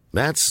place.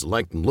 That's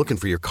like looking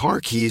for your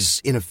car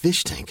keys in a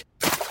fish tank.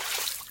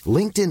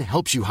 LinkedIn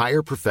helps you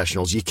hire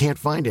professionals you can't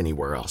find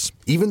anywhere else,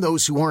 even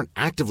those who aren't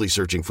actively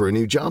searching for a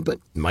new job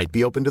but might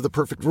be open to the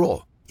perfect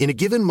role. In a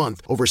given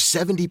month, over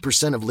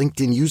 70% of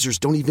LinkedIn users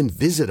don't even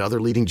visit other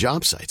leading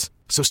job sites.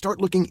 So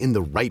start looking in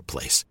the right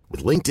place.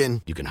 With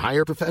LinkedIn, you can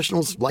hire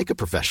professionals like a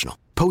professional.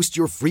 Post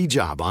your free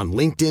job on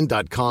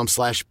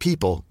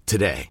linkedin.com/people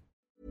today.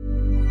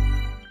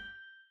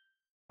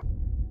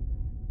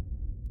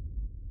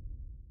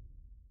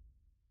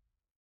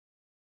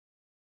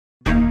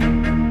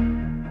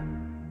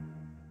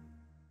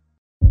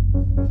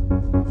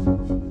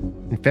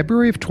 In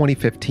February of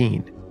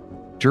 2015,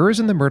 jurors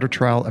in the murder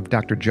trial of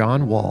Dr.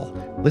 John Wall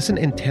listen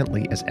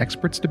intently as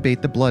experts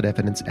debate the blood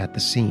evidence at the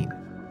scene.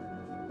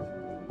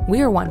 We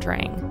are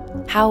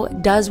wondering, how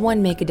does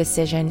one make a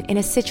decision in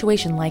a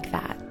situation like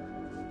that?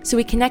 So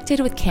we connected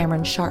with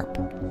Cameron Sharp,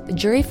 the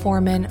jury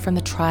foreman from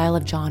the trial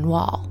of John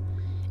Wall,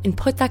 and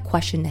put that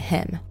question to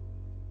him.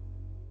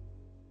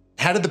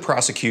 How did the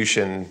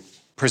prosecution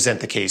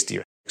present the case to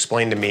you?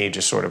 Explain to me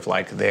just sort of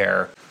like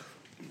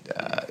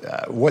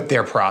what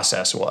their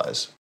process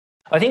was.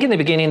 I think in the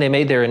beginning they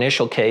made their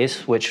initial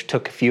case, which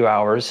took a few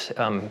hours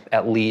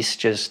at least,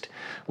 just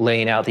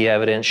laying out the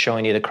evidence,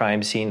 showing you the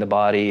crime scene, the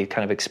body,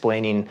 kind of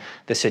explaining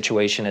the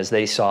situation as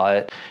they saw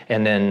it,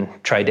 and then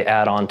tried to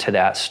add on to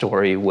that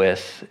story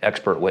with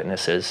expert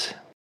witnesses.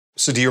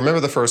 So do you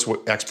remember the first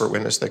expert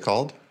witness they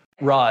called?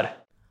 Rod.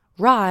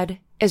 Rod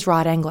is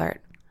Rod Englert,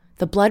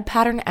 the blood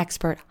pattern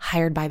expert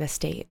hired by the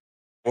state.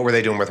 What were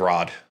they doing with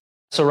Rod?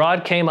 So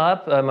Rod came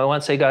up.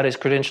 Once they got his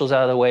credentials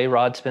out of the way,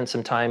 Rod spent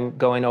some time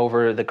going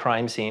over the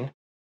crime scene.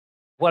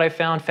 What I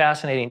found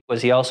fascinating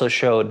was he also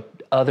showed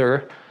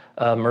other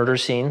murder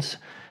scenes.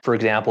 For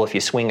example, if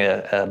you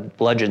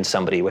bludgeon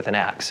somebody with an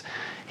axe,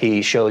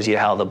 he shows you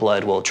how the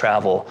blood will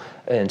travel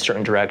in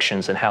certain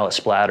directions and how it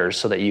splatters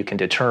so that you can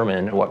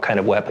determine what kind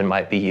of weapon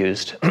might be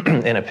used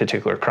in a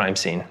particular crime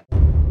scene.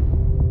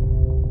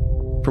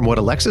 From what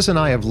Alexis and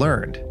I have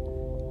learned,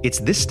 it's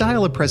this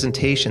style of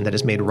presentation that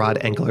has made Rod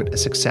Englert a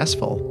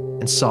successful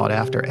and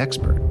sought-after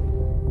expert.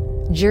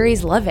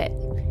 Juries love it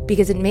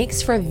because it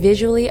makes for a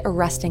visually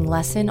arresting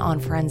lesson on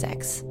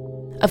forensics.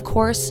 Of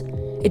course,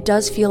 it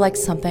does feel like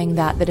something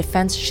that the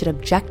defense should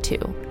object to,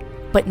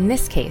 but in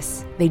this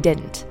case, they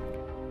didn't.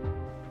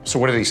 So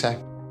what did he say?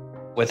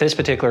 With this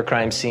particular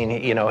crime scene,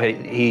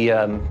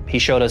 he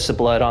showed us the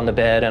blood on the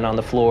bed and on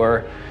the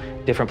floor,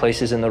 different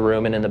places in the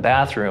room and in the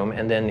bathroom,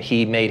 and then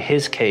he made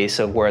his case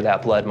of where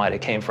that blood might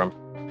have came from.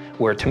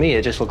 Where to me,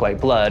 it just looked like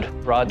blood.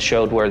 Rod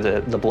showed where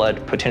the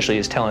blood potentially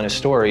is telling a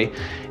story,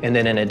 and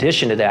then in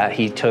addition to that,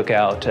 he took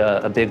out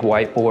a big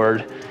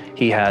whiteboard,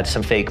 he had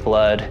some fake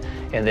blood,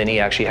 and then he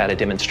actually had a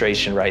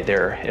demonstration right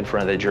there in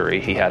front of the jury.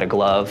 He had a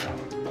glove,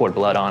 poured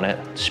blood on it,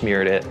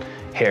 smeared it,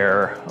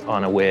 hair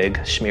on a wig,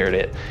 smeared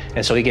it.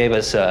 And so he gave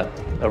us a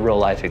real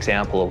life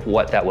example of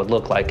what that would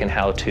look like and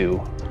how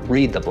to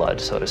read the blood,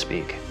 so to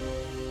speak.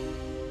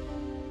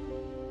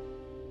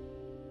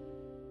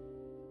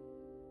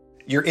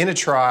 You're in a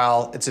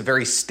trial, it's a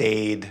very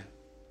staid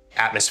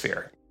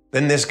atmosphere.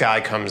 Then this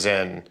guy comes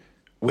in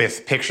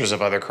with pictures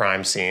of other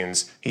crime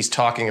scenes. He's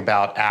talking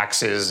about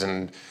axes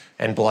and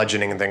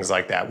bludgeoning and things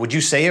like that. Would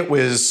you say it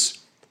was,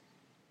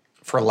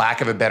 for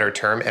lack of a better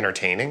term,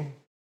 entertaining?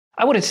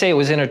 I wouldn't say it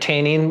was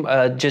entertaining,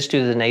 just due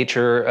to the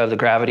nature of the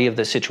gravity of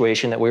the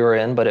situation that we were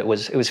in, but it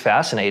was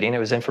fascinating. It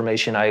was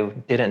information I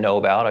didn't know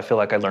about. I feel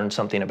like I learned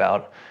something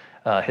about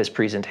his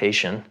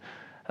presentation.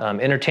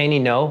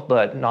 Entertaining, no,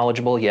 but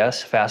knowledgeable,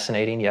 yes.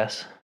 Fascinating,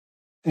 yes.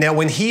 Now,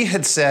 when he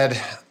had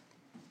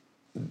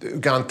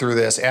gone through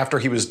this, after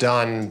he was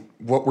done,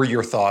 what were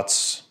your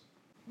thoughts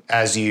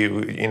as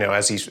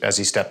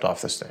he stepped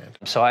off the stand?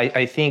 So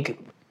I think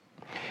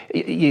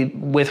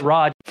with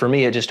Rod, for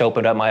me, it just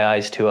opened up my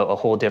eyes to a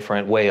whole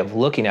different way of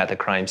looking at the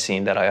crime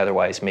scene that I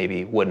otherwise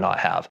maybe would not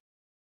have.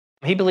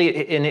 He believed,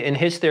 in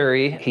his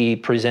theory, he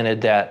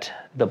presented that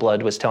the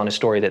blood was telling a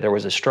story, that there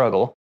was a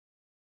struggle.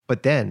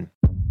 But then,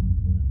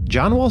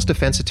 John Wall's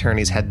defense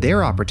attorneys had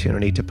their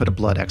opportunity to put a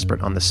blood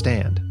expert on the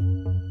stand.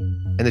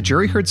 And the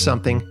jury heard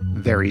something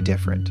very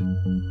different.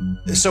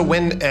 So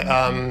when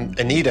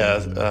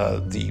Anita,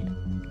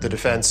 the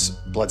defense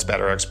blood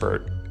spatter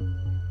expert,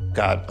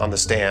 got on the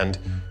stand,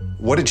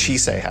 what did she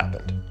say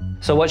happened?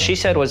 So what she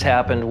said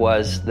happened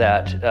was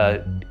that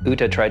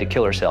Uta tried to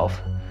kill herself,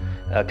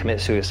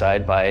 commit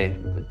suicide by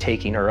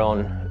taking her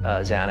own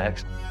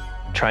Xanax,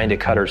 trying to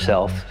cut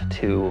herself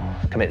to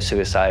commit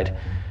suicide.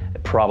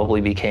 Probably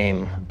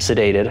became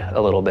sedated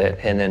a little bit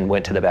and then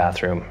went to the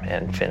bathroom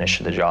and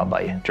finished the job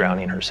by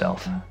drowning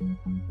herself.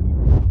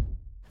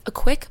 A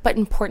quick but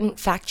important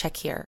fact check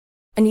here.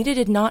 Anita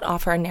did not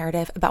offer a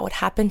narrative about what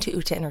happened to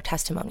Uta in her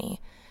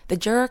testimony. The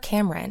juror,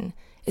 Cameron,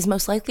 is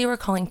most likely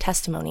recalling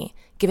testimony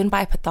given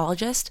by a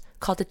pathologist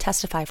called to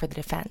testify for the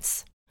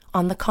defense.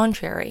 On the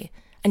contrary,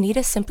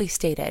 Anita simply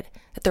stated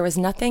that there was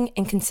nothing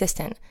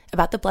inconsistent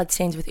about the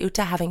bloodstains with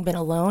Uta having been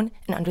alone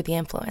and under the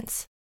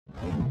influence.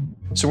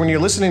 So when you're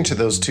listening to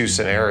those two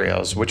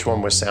scenarios, which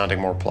one was sounding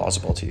more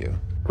plausible to you?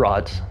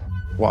 Rod's.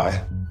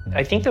 Why?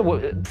 I think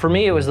that for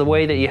me, it was the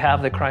way that you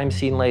have the crime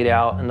scene laid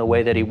out and the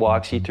way that he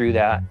walks you through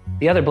that.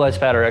 The other blood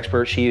spatter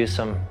expert, she used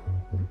some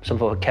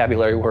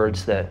vocabulary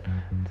words that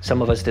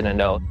some of us didn't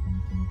know.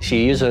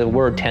 She used the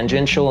word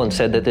tangential and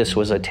said that this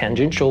was a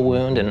tangential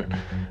wound, and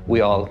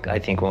we all, I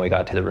think when we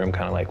got to the room,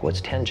 kind of like,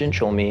 what's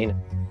tangential mean?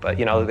 But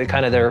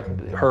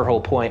her whole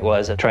point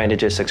was trying to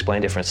just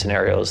explain different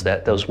scenarios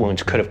that those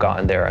wounds could have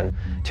gotten there. And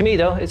to me,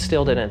 though, it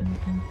still didn't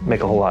make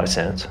a whole lot of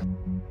sense.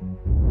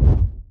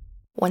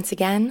 Once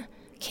again,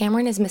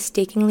 Cameron is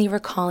mistakenly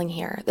recalling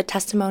here the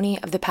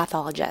testimony of the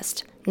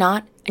pathologist,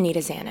 not Anita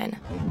Zanin.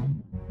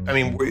 I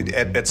mean,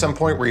 at some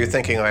point were you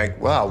thinking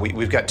like, wow,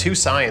 we've got two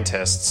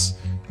scientists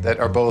that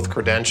are both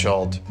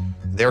credentialed,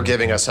 they're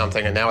giving us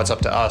something, and now it's up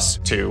to us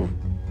to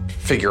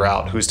figure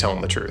out who's telling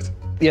the truth?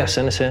 Yes,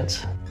 in a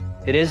sense.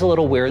 It is a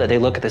little weird that they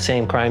look at the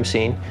same crime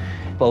scene,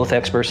 both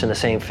experts in the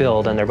same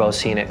field, and they're both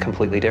seeing it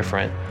completely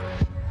different.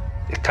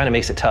 It kind of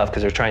makes it tough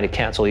because they're trying to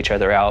cancel each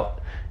other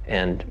out,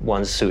 and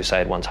one's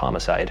suicide, one's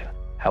homicide.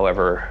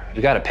 However,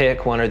 you got to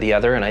pick one or the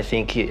other, and I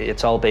think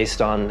it's all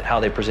based on how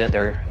they present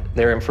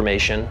their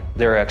information,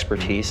 their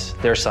expertise,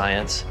 their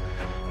science,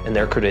 and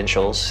their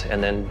credentials,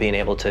 and then being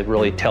able to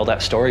really tell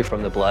that story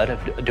from the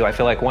blood. Do I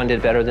feel like one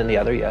did better than the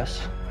other?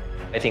 Yes.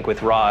 I think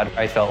with Rod,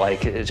 I felt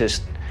like it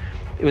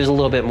was a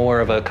little bit more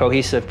of a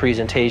cohesive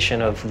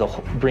presentation of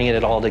bringing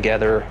it all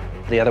together.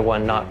 The other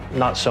one,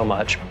 not so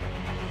much.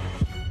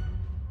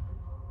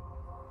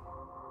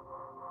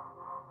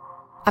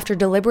 After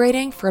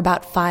deliberating for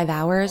about 5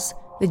 hours,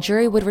 the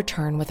jury would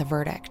return with a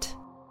verdict.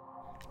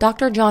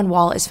 Dr. John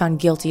Wall is found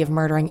guilty of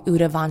murdering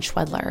Uta von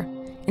Schwedler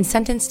and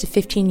sentenced to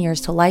 15 years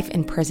to life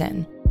in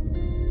prison.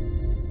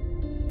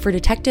 For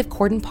Detective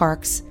Corden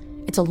Parks,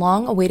 It's a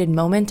long-awaited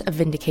moment of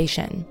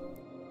vindication.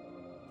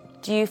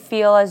 Do you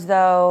feel as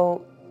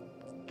though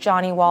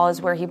Johnny Wall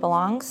is where he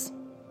belongs?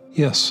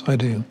 Yes, I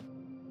do.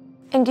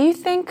 And do you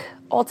think,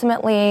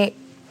 ultimately,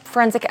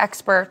 forensic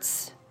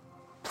experts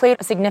played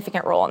a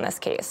significant role in this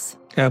case?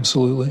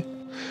 Absolutely.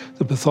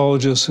 The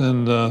pathologists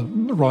and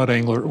Rod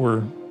Englert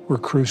were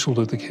crucial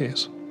to the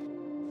case.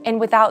 And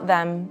without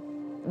them,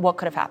 what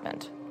could have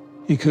happened?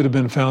 He could have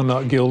been found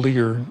not guilty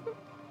or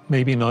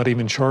maybe not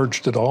even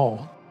charged at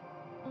all.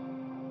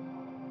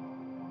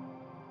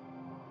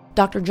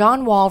 Dr.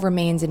 John Wall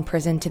remains in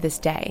prison to this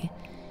day,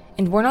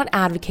 and we're not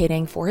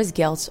advocating for his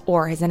guilt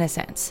or his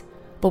innocence,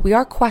 but we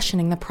are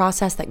questioning the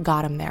process that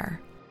got him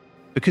there.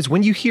 Because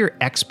when you hear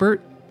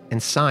expert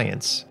and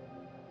science,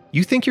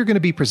 you think you're going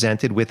to be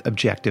presented with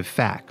objective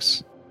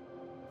facts.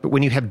 But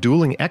when you have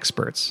dueling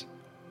experts,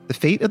 the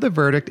fate of the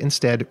verdict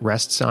instead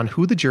rests on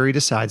who the jury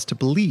decides to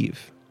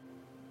believe.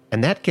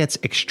 And that gets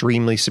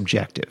extremely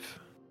subjective.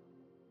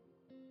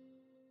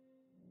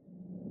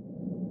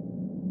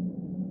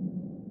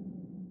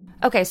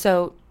 Okay,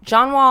 so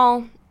John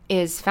Wall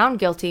is found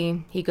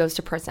guilty. He goes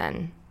to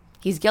prison.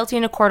 He's guilty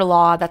in a court of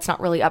law. That's not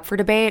really up for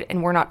debate,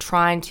 and we're not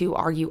trying to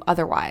argue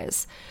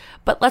otherwise.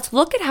 But let's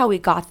look at how we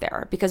got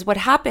there, because what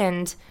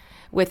happened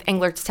with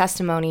Englert's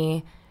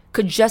testimony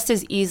could just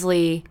as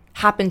easily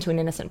happen to an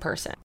innocent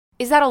person.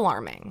 Is that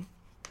alarming?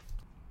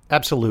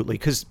 Absolutely,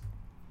 because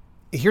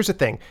here's the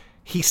thing.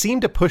 He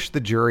seemed to push the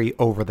jury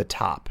over the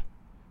top,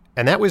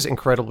 and that was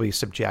incredibly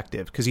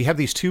subjective, because you have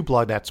these two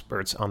blood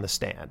experts on the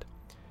stand,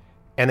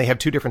 and they have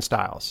two different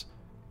styles.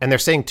 And they're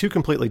saying two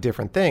completely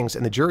different things,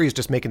 and the jury is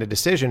just making a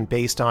decision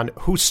based on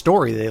whose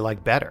story they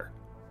like better.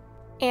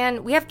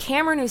 And we have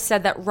Cameron who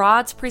said that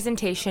Rod's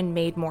presentation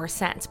made more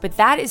sense, but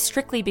that is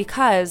strictly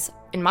because,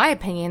 in my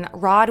opinion,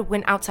 Rod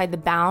went outside the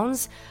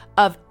bounds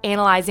of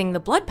analyzing the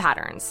blood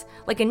patterns.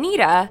 Like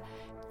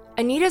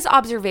Anita's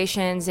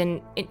observations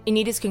and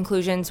Anita's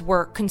conclusions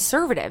were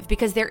conservative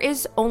because there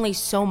is only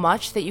so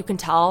much that you can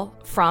tell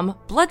from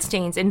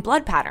bloodstains and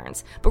blood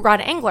patterns. But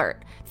Rod Englert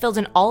filled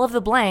in all of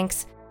the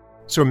blanks.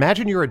 So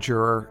imagine you're a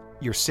juror,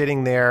 you're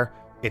sitting there,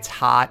 it's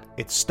hot,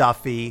 it's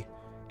stuffy,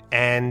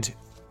 and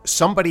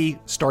somebody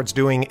starts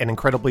doing an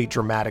incredibly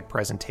dramatic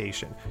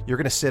presentation. You're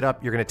going to sit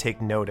up, you're going to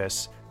take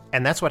notice,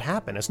 and that's what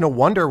happened. It's no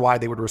wonder why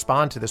they would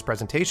respond to this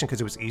presentation,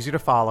 because it was easy to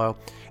follow,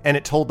 and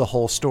it told the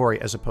whole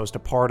story as opposed to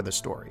part of the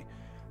story.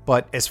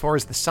 But as far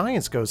as the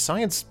science goes,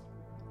 science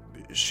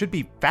should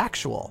be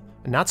factual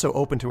and not so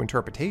open to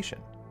interpretation.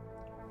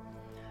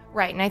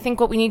 Right, and I think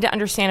what we need to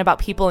understand about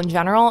people in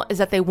general is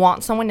that they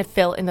want someone to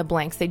fill in the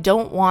blanks. They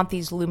don't want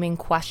these looming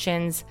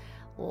questions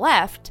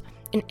left,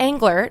 and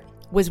Englert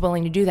was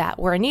willing to do that,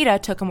 where Anita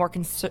took a more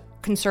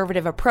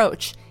conservative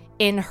approach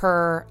in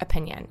her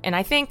opinion. And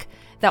I think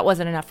that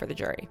wasn't enough for the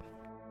jury.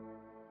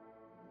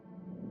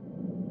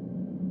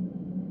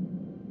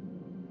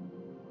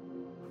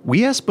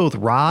 We asked both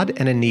Rod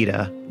and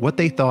Anita what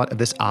they thought of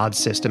this odd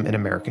system in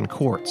American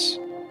courts,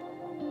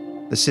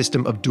 the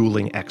system of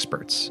dueling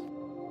experts.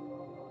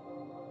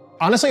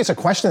 Honestly, it's a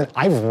question that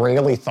I've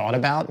rarely thought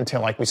about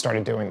until we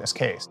started doing this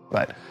case.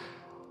 But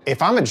if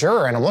I'm a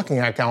juror and I'm looking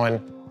at it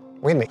going,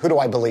 wait a minute, who do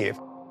I believe?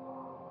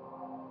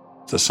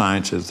 The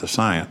science is the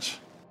science.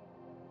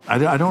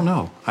 I don't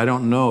know. I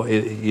don't know.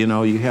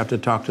 You have to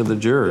talk to the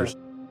jurors.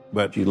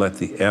 But you let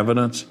the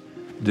evidence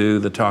do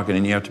the talking,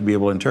 and you have to be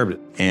able to interpret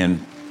it.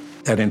 And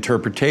that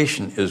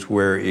interpretation is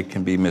where it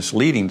can be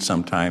misleading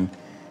sometimes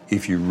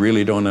if you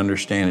really don't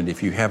understand it,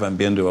 if you haven't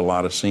been to a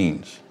lot of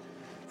scenes.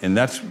 And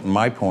that's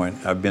my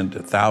point. I've been to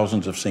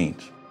thousands of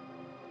scenes.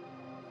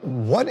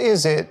 What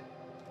is it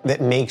that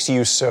makes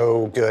you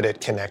so good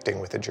at connecting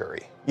with a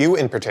jury? You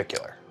in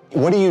particular.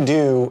 What do you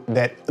do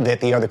that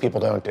the other people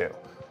don't do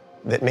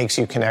that makes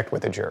you connect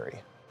with a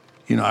jury?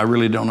 I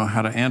really don't know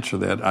how to answer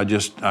that. I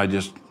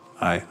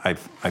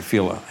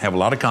feel I have a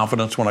lot of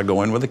confidence when I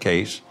go in with a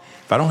case.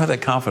 If I don't have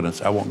that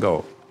confidence, I won't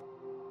go.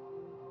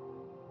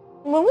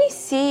 When we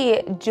see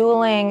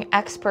dueling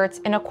experts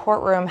in a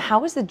courtroom,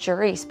 how is the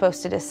jury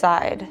supposed to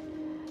decide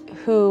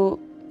who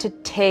to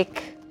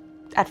take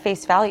at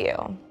face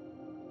value?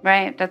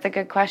 Right, that's a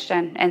good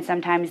question. And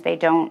sometimes they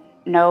don't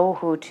know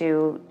who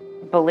to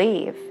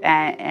believe.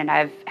 And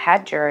I've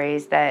had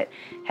juries that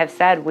have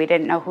said, we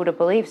didn't know who to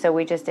believe, so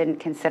we just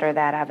didn't consider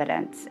that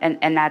evidence.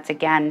 And that's,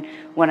 again,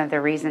 one of the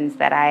reasons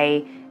that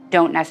I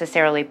don't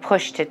necessarily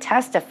push to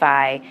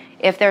testify.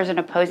 If there's an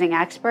opposing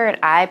expert,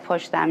 I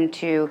push them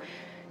to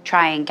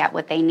try and get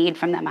what they need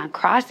from them on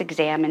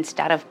cross-exam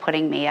instead of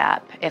putting me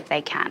up if they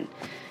can,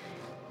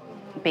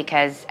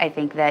 because I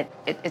think that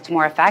it's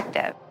more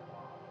effective.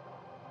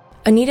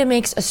 Anita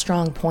makes a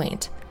strong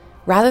point.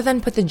 Rather than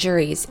put the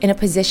juries in a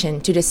position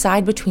to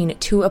decide between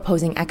two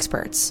opposing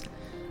experts,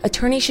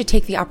 attorneys should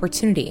take the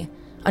opportunity,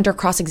 under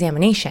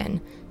cross-examination,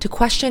 to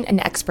question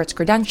an expert's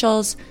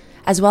credentials,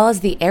 as well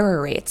as the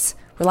error rates,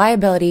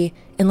 reliability,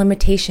 and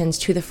limitations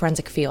to the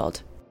forensic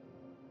field.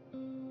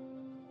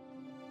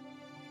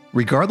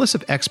 Regardless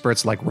of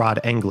experts like Rod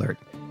Englert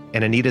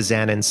and Anita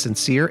Zanin's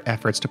sincere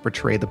efforts to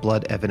portray the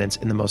blood evidence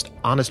in the most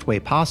honest way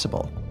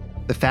possible,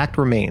 The fact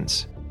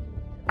remains,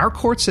 our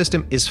court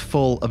system is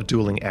full of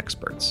dueling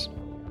experts.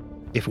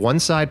 If one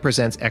side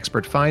presents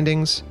expert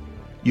findings,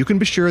 you can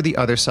be sure the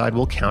other side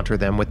will counter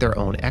them with their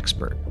own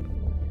expert.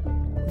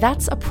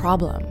 That's a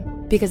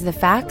problem, because the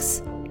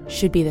facts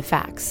should be the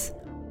facts.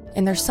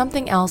 And there's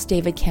something else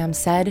David Camm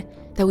said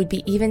that would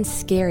be even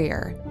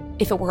scarier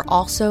if it were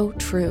also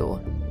true.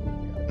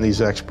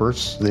 These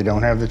experts, they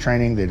don't have the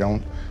training, they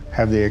don't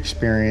have the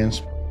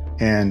experience,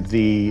 and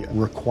the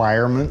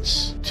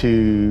requirements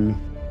to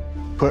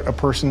put a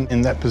person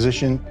in that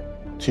position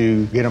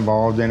to get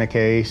involved in a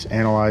case,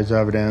 analyze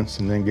evidence,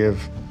 and then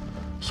give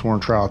sworn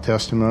trial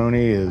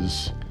testimony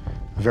is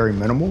very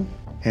minimal,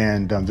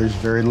 and there's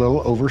very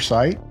little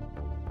oversight.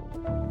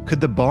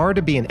 Could the bar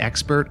to be an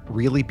expert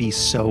really be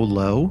so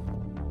low?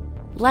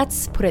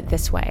 Let's put it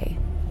this way.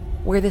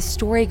 Where this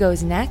story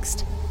goes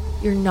next,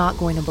 you're not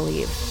going to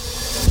believe.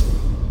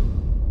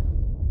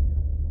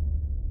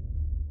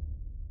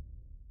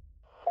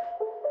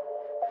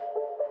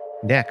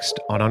 Next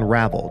on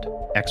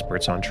Unraveled,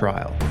 Experts on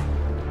Trial.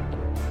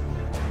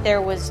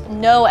 There was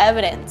no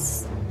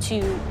evidence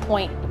to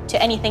point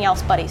to anything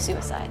else but a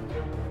suicide.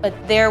 But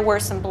there were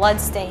some blood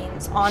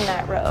stains on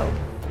that robe.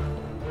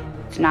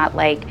 It's not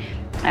like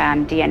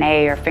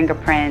DNA or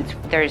fingerprints.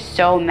 There's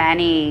so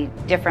many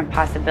different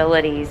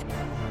possibilities.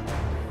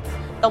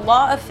 The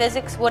law of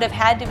physics would have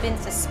had to have been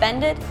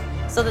suspended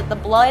so that the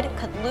blood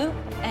could loop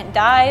and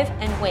dive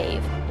and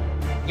wave.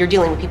 You're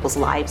dealing with people's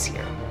lives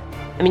here.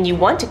 I mean, you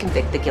want to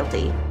convict the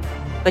guilty,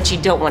 but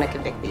you don't want to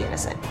convict the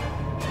innocent.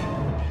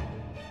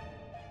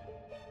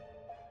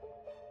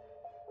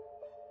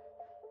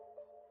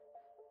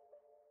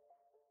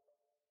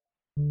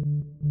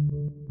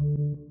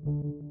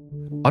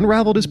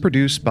 Unraveled is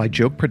produced by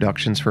Joke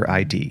Productions for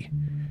ID.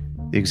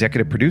 The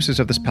executive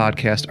producers of this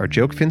podcast are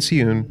Joke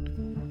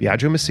Fincione,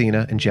 Biagio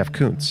Messina, and Jeff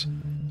Kuntz,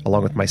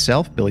 along with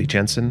myself, Billy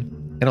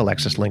Jensen, and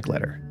Alexis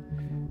Linkletter.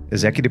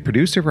 Executive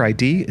producer for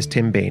ID is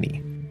Tim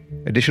Bainey.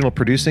 Additional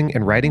producing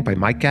and writing by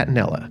Mike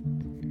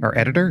Gattinella. Our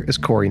editor is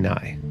Corey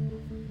Nye.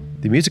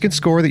 The music and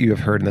score that you have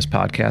heard in this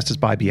podcast is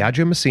by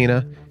Biagio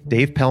Messina,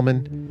 Dave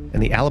Pellman,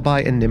 and the Alibi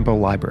and Nimbo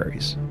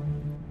libraries.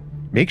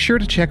 Make sure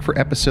to check for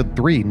episode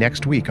 3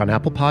 next week on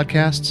Apple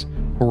Podcasts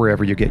or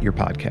wherever you get your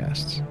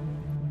podcasts.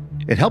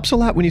 It helps a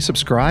lot when you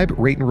subscribe,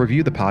 rate, and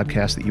review the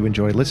podcast that you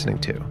enjoy listening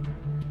to.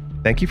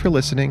 Thank you for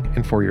listening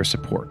and for your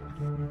support.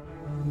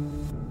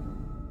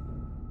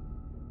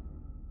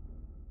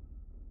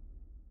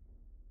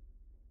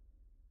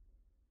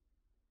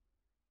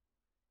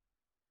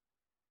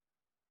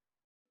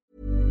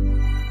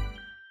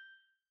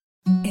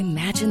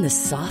 Imagine the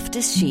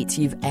softest sheets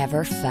you've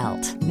ever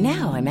felt.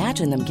 Now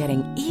imagine them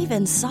getting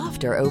even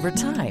softer over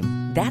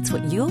time. That's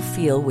what you'll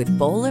feel with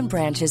Boll &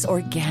 Branch's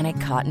organic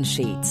cotton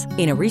sheets.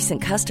 In a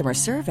recent customer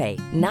survey,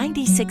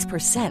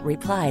 96%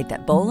 replied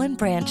that Boll &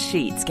 Branch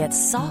sheets get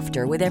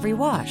softer with every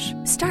wash.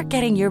 Start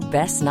getting your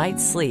best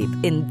night's sleep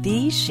in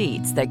these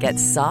sheets that get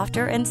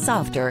softer and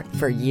softer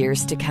for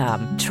years to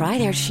come. Try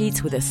their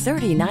sheets with a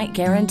 30-night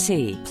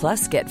guarantee.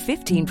 Plus, get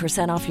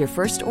 15% off your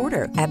first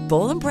order at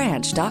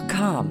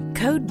bollandbranch.com.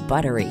 Code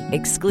BUTTERY.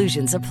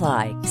 Exclusions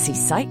apply. See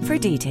site for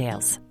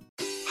details.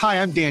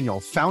 Hi, I'm Daniel,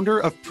 founder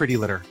of Pretty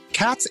Litter.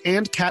 Cats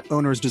and cat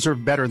owners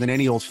deserve better than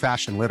any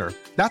old-fashioned litter.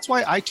 That's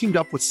why I teamed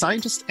up with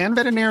scientists and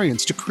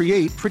veterinarians to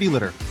create Pretty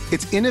Litter.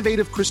 Its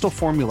innovative crystal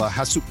formula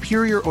has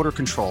superior odor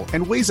control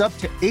and weighs up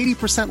to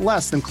 80%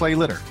 less than clay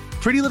litter.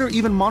 Pretty Litter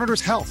even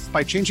monitors health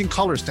by changing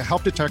colors to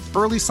help detect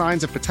early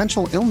signs of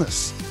potential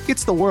illness.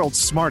 It's the world's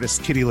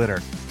smartest kitty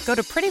litter. Go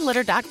to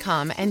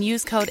prettylitter.com and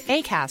use code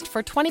ACAST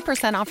for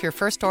 20% off your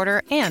first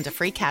order and a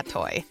free cat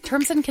toy.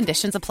 Terms and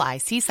conditions apply.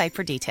 See site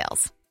for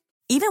details.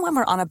 Even when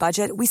we're on a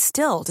budget, we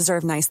still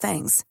deserve nice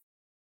things.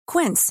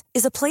 Quince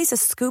is a place to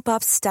scoop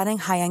up stunning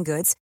high-end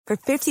goods for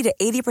 50 to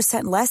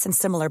 80% less than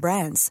similar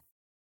brands.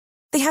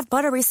 They have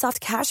buttery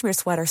soft cashmere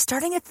sweaters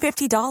starting at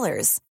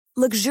 $50,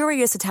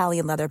 luxurious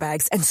Italian leather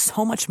bags, and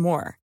so much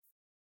more.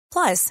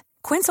 Plus,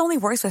 Quince only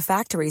works with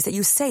factories that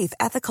use safe,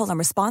 ethical, and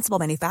responsible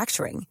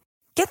manufacturing.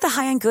 Get the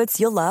high-end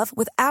goods you'll love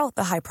without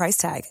the high price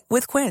tag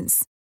with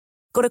Quince.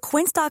 Go to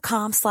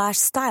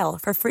quince.com/style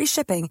for free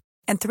shipping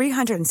and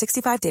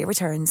 365-day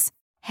returns.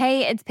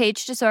 Hey, it's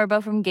Paige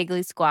DeSorbo from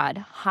Giggly Squad.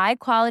 High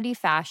quality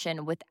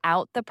fashion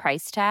without the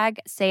price tag.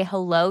 Say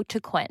hello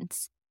to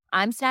Quince.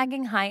 I'm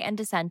snagging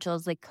high-end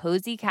essentials like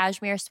cozy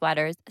cashmere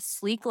sweaters,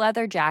 sleek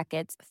leather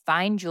jackets,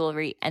 fine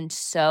jewelry, and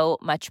so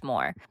much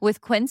more.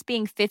 With Quince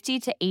being 50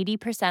 to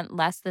 80%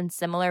 less than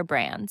similar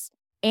brands.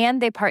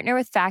 And they partner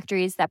with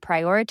factories that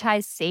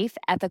prioritize safe,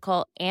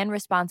 ethical, and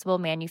responsible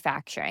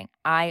manufacturing.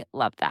 I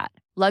love that.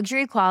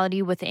 Luxury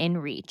quality within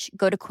reach.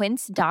 Go to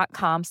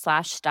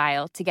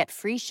quince.com/style to get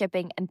free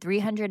shipping and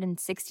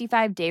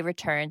 365-day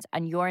returns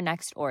on your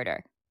next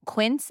order.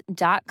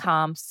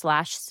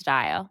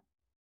 Quince.com/style.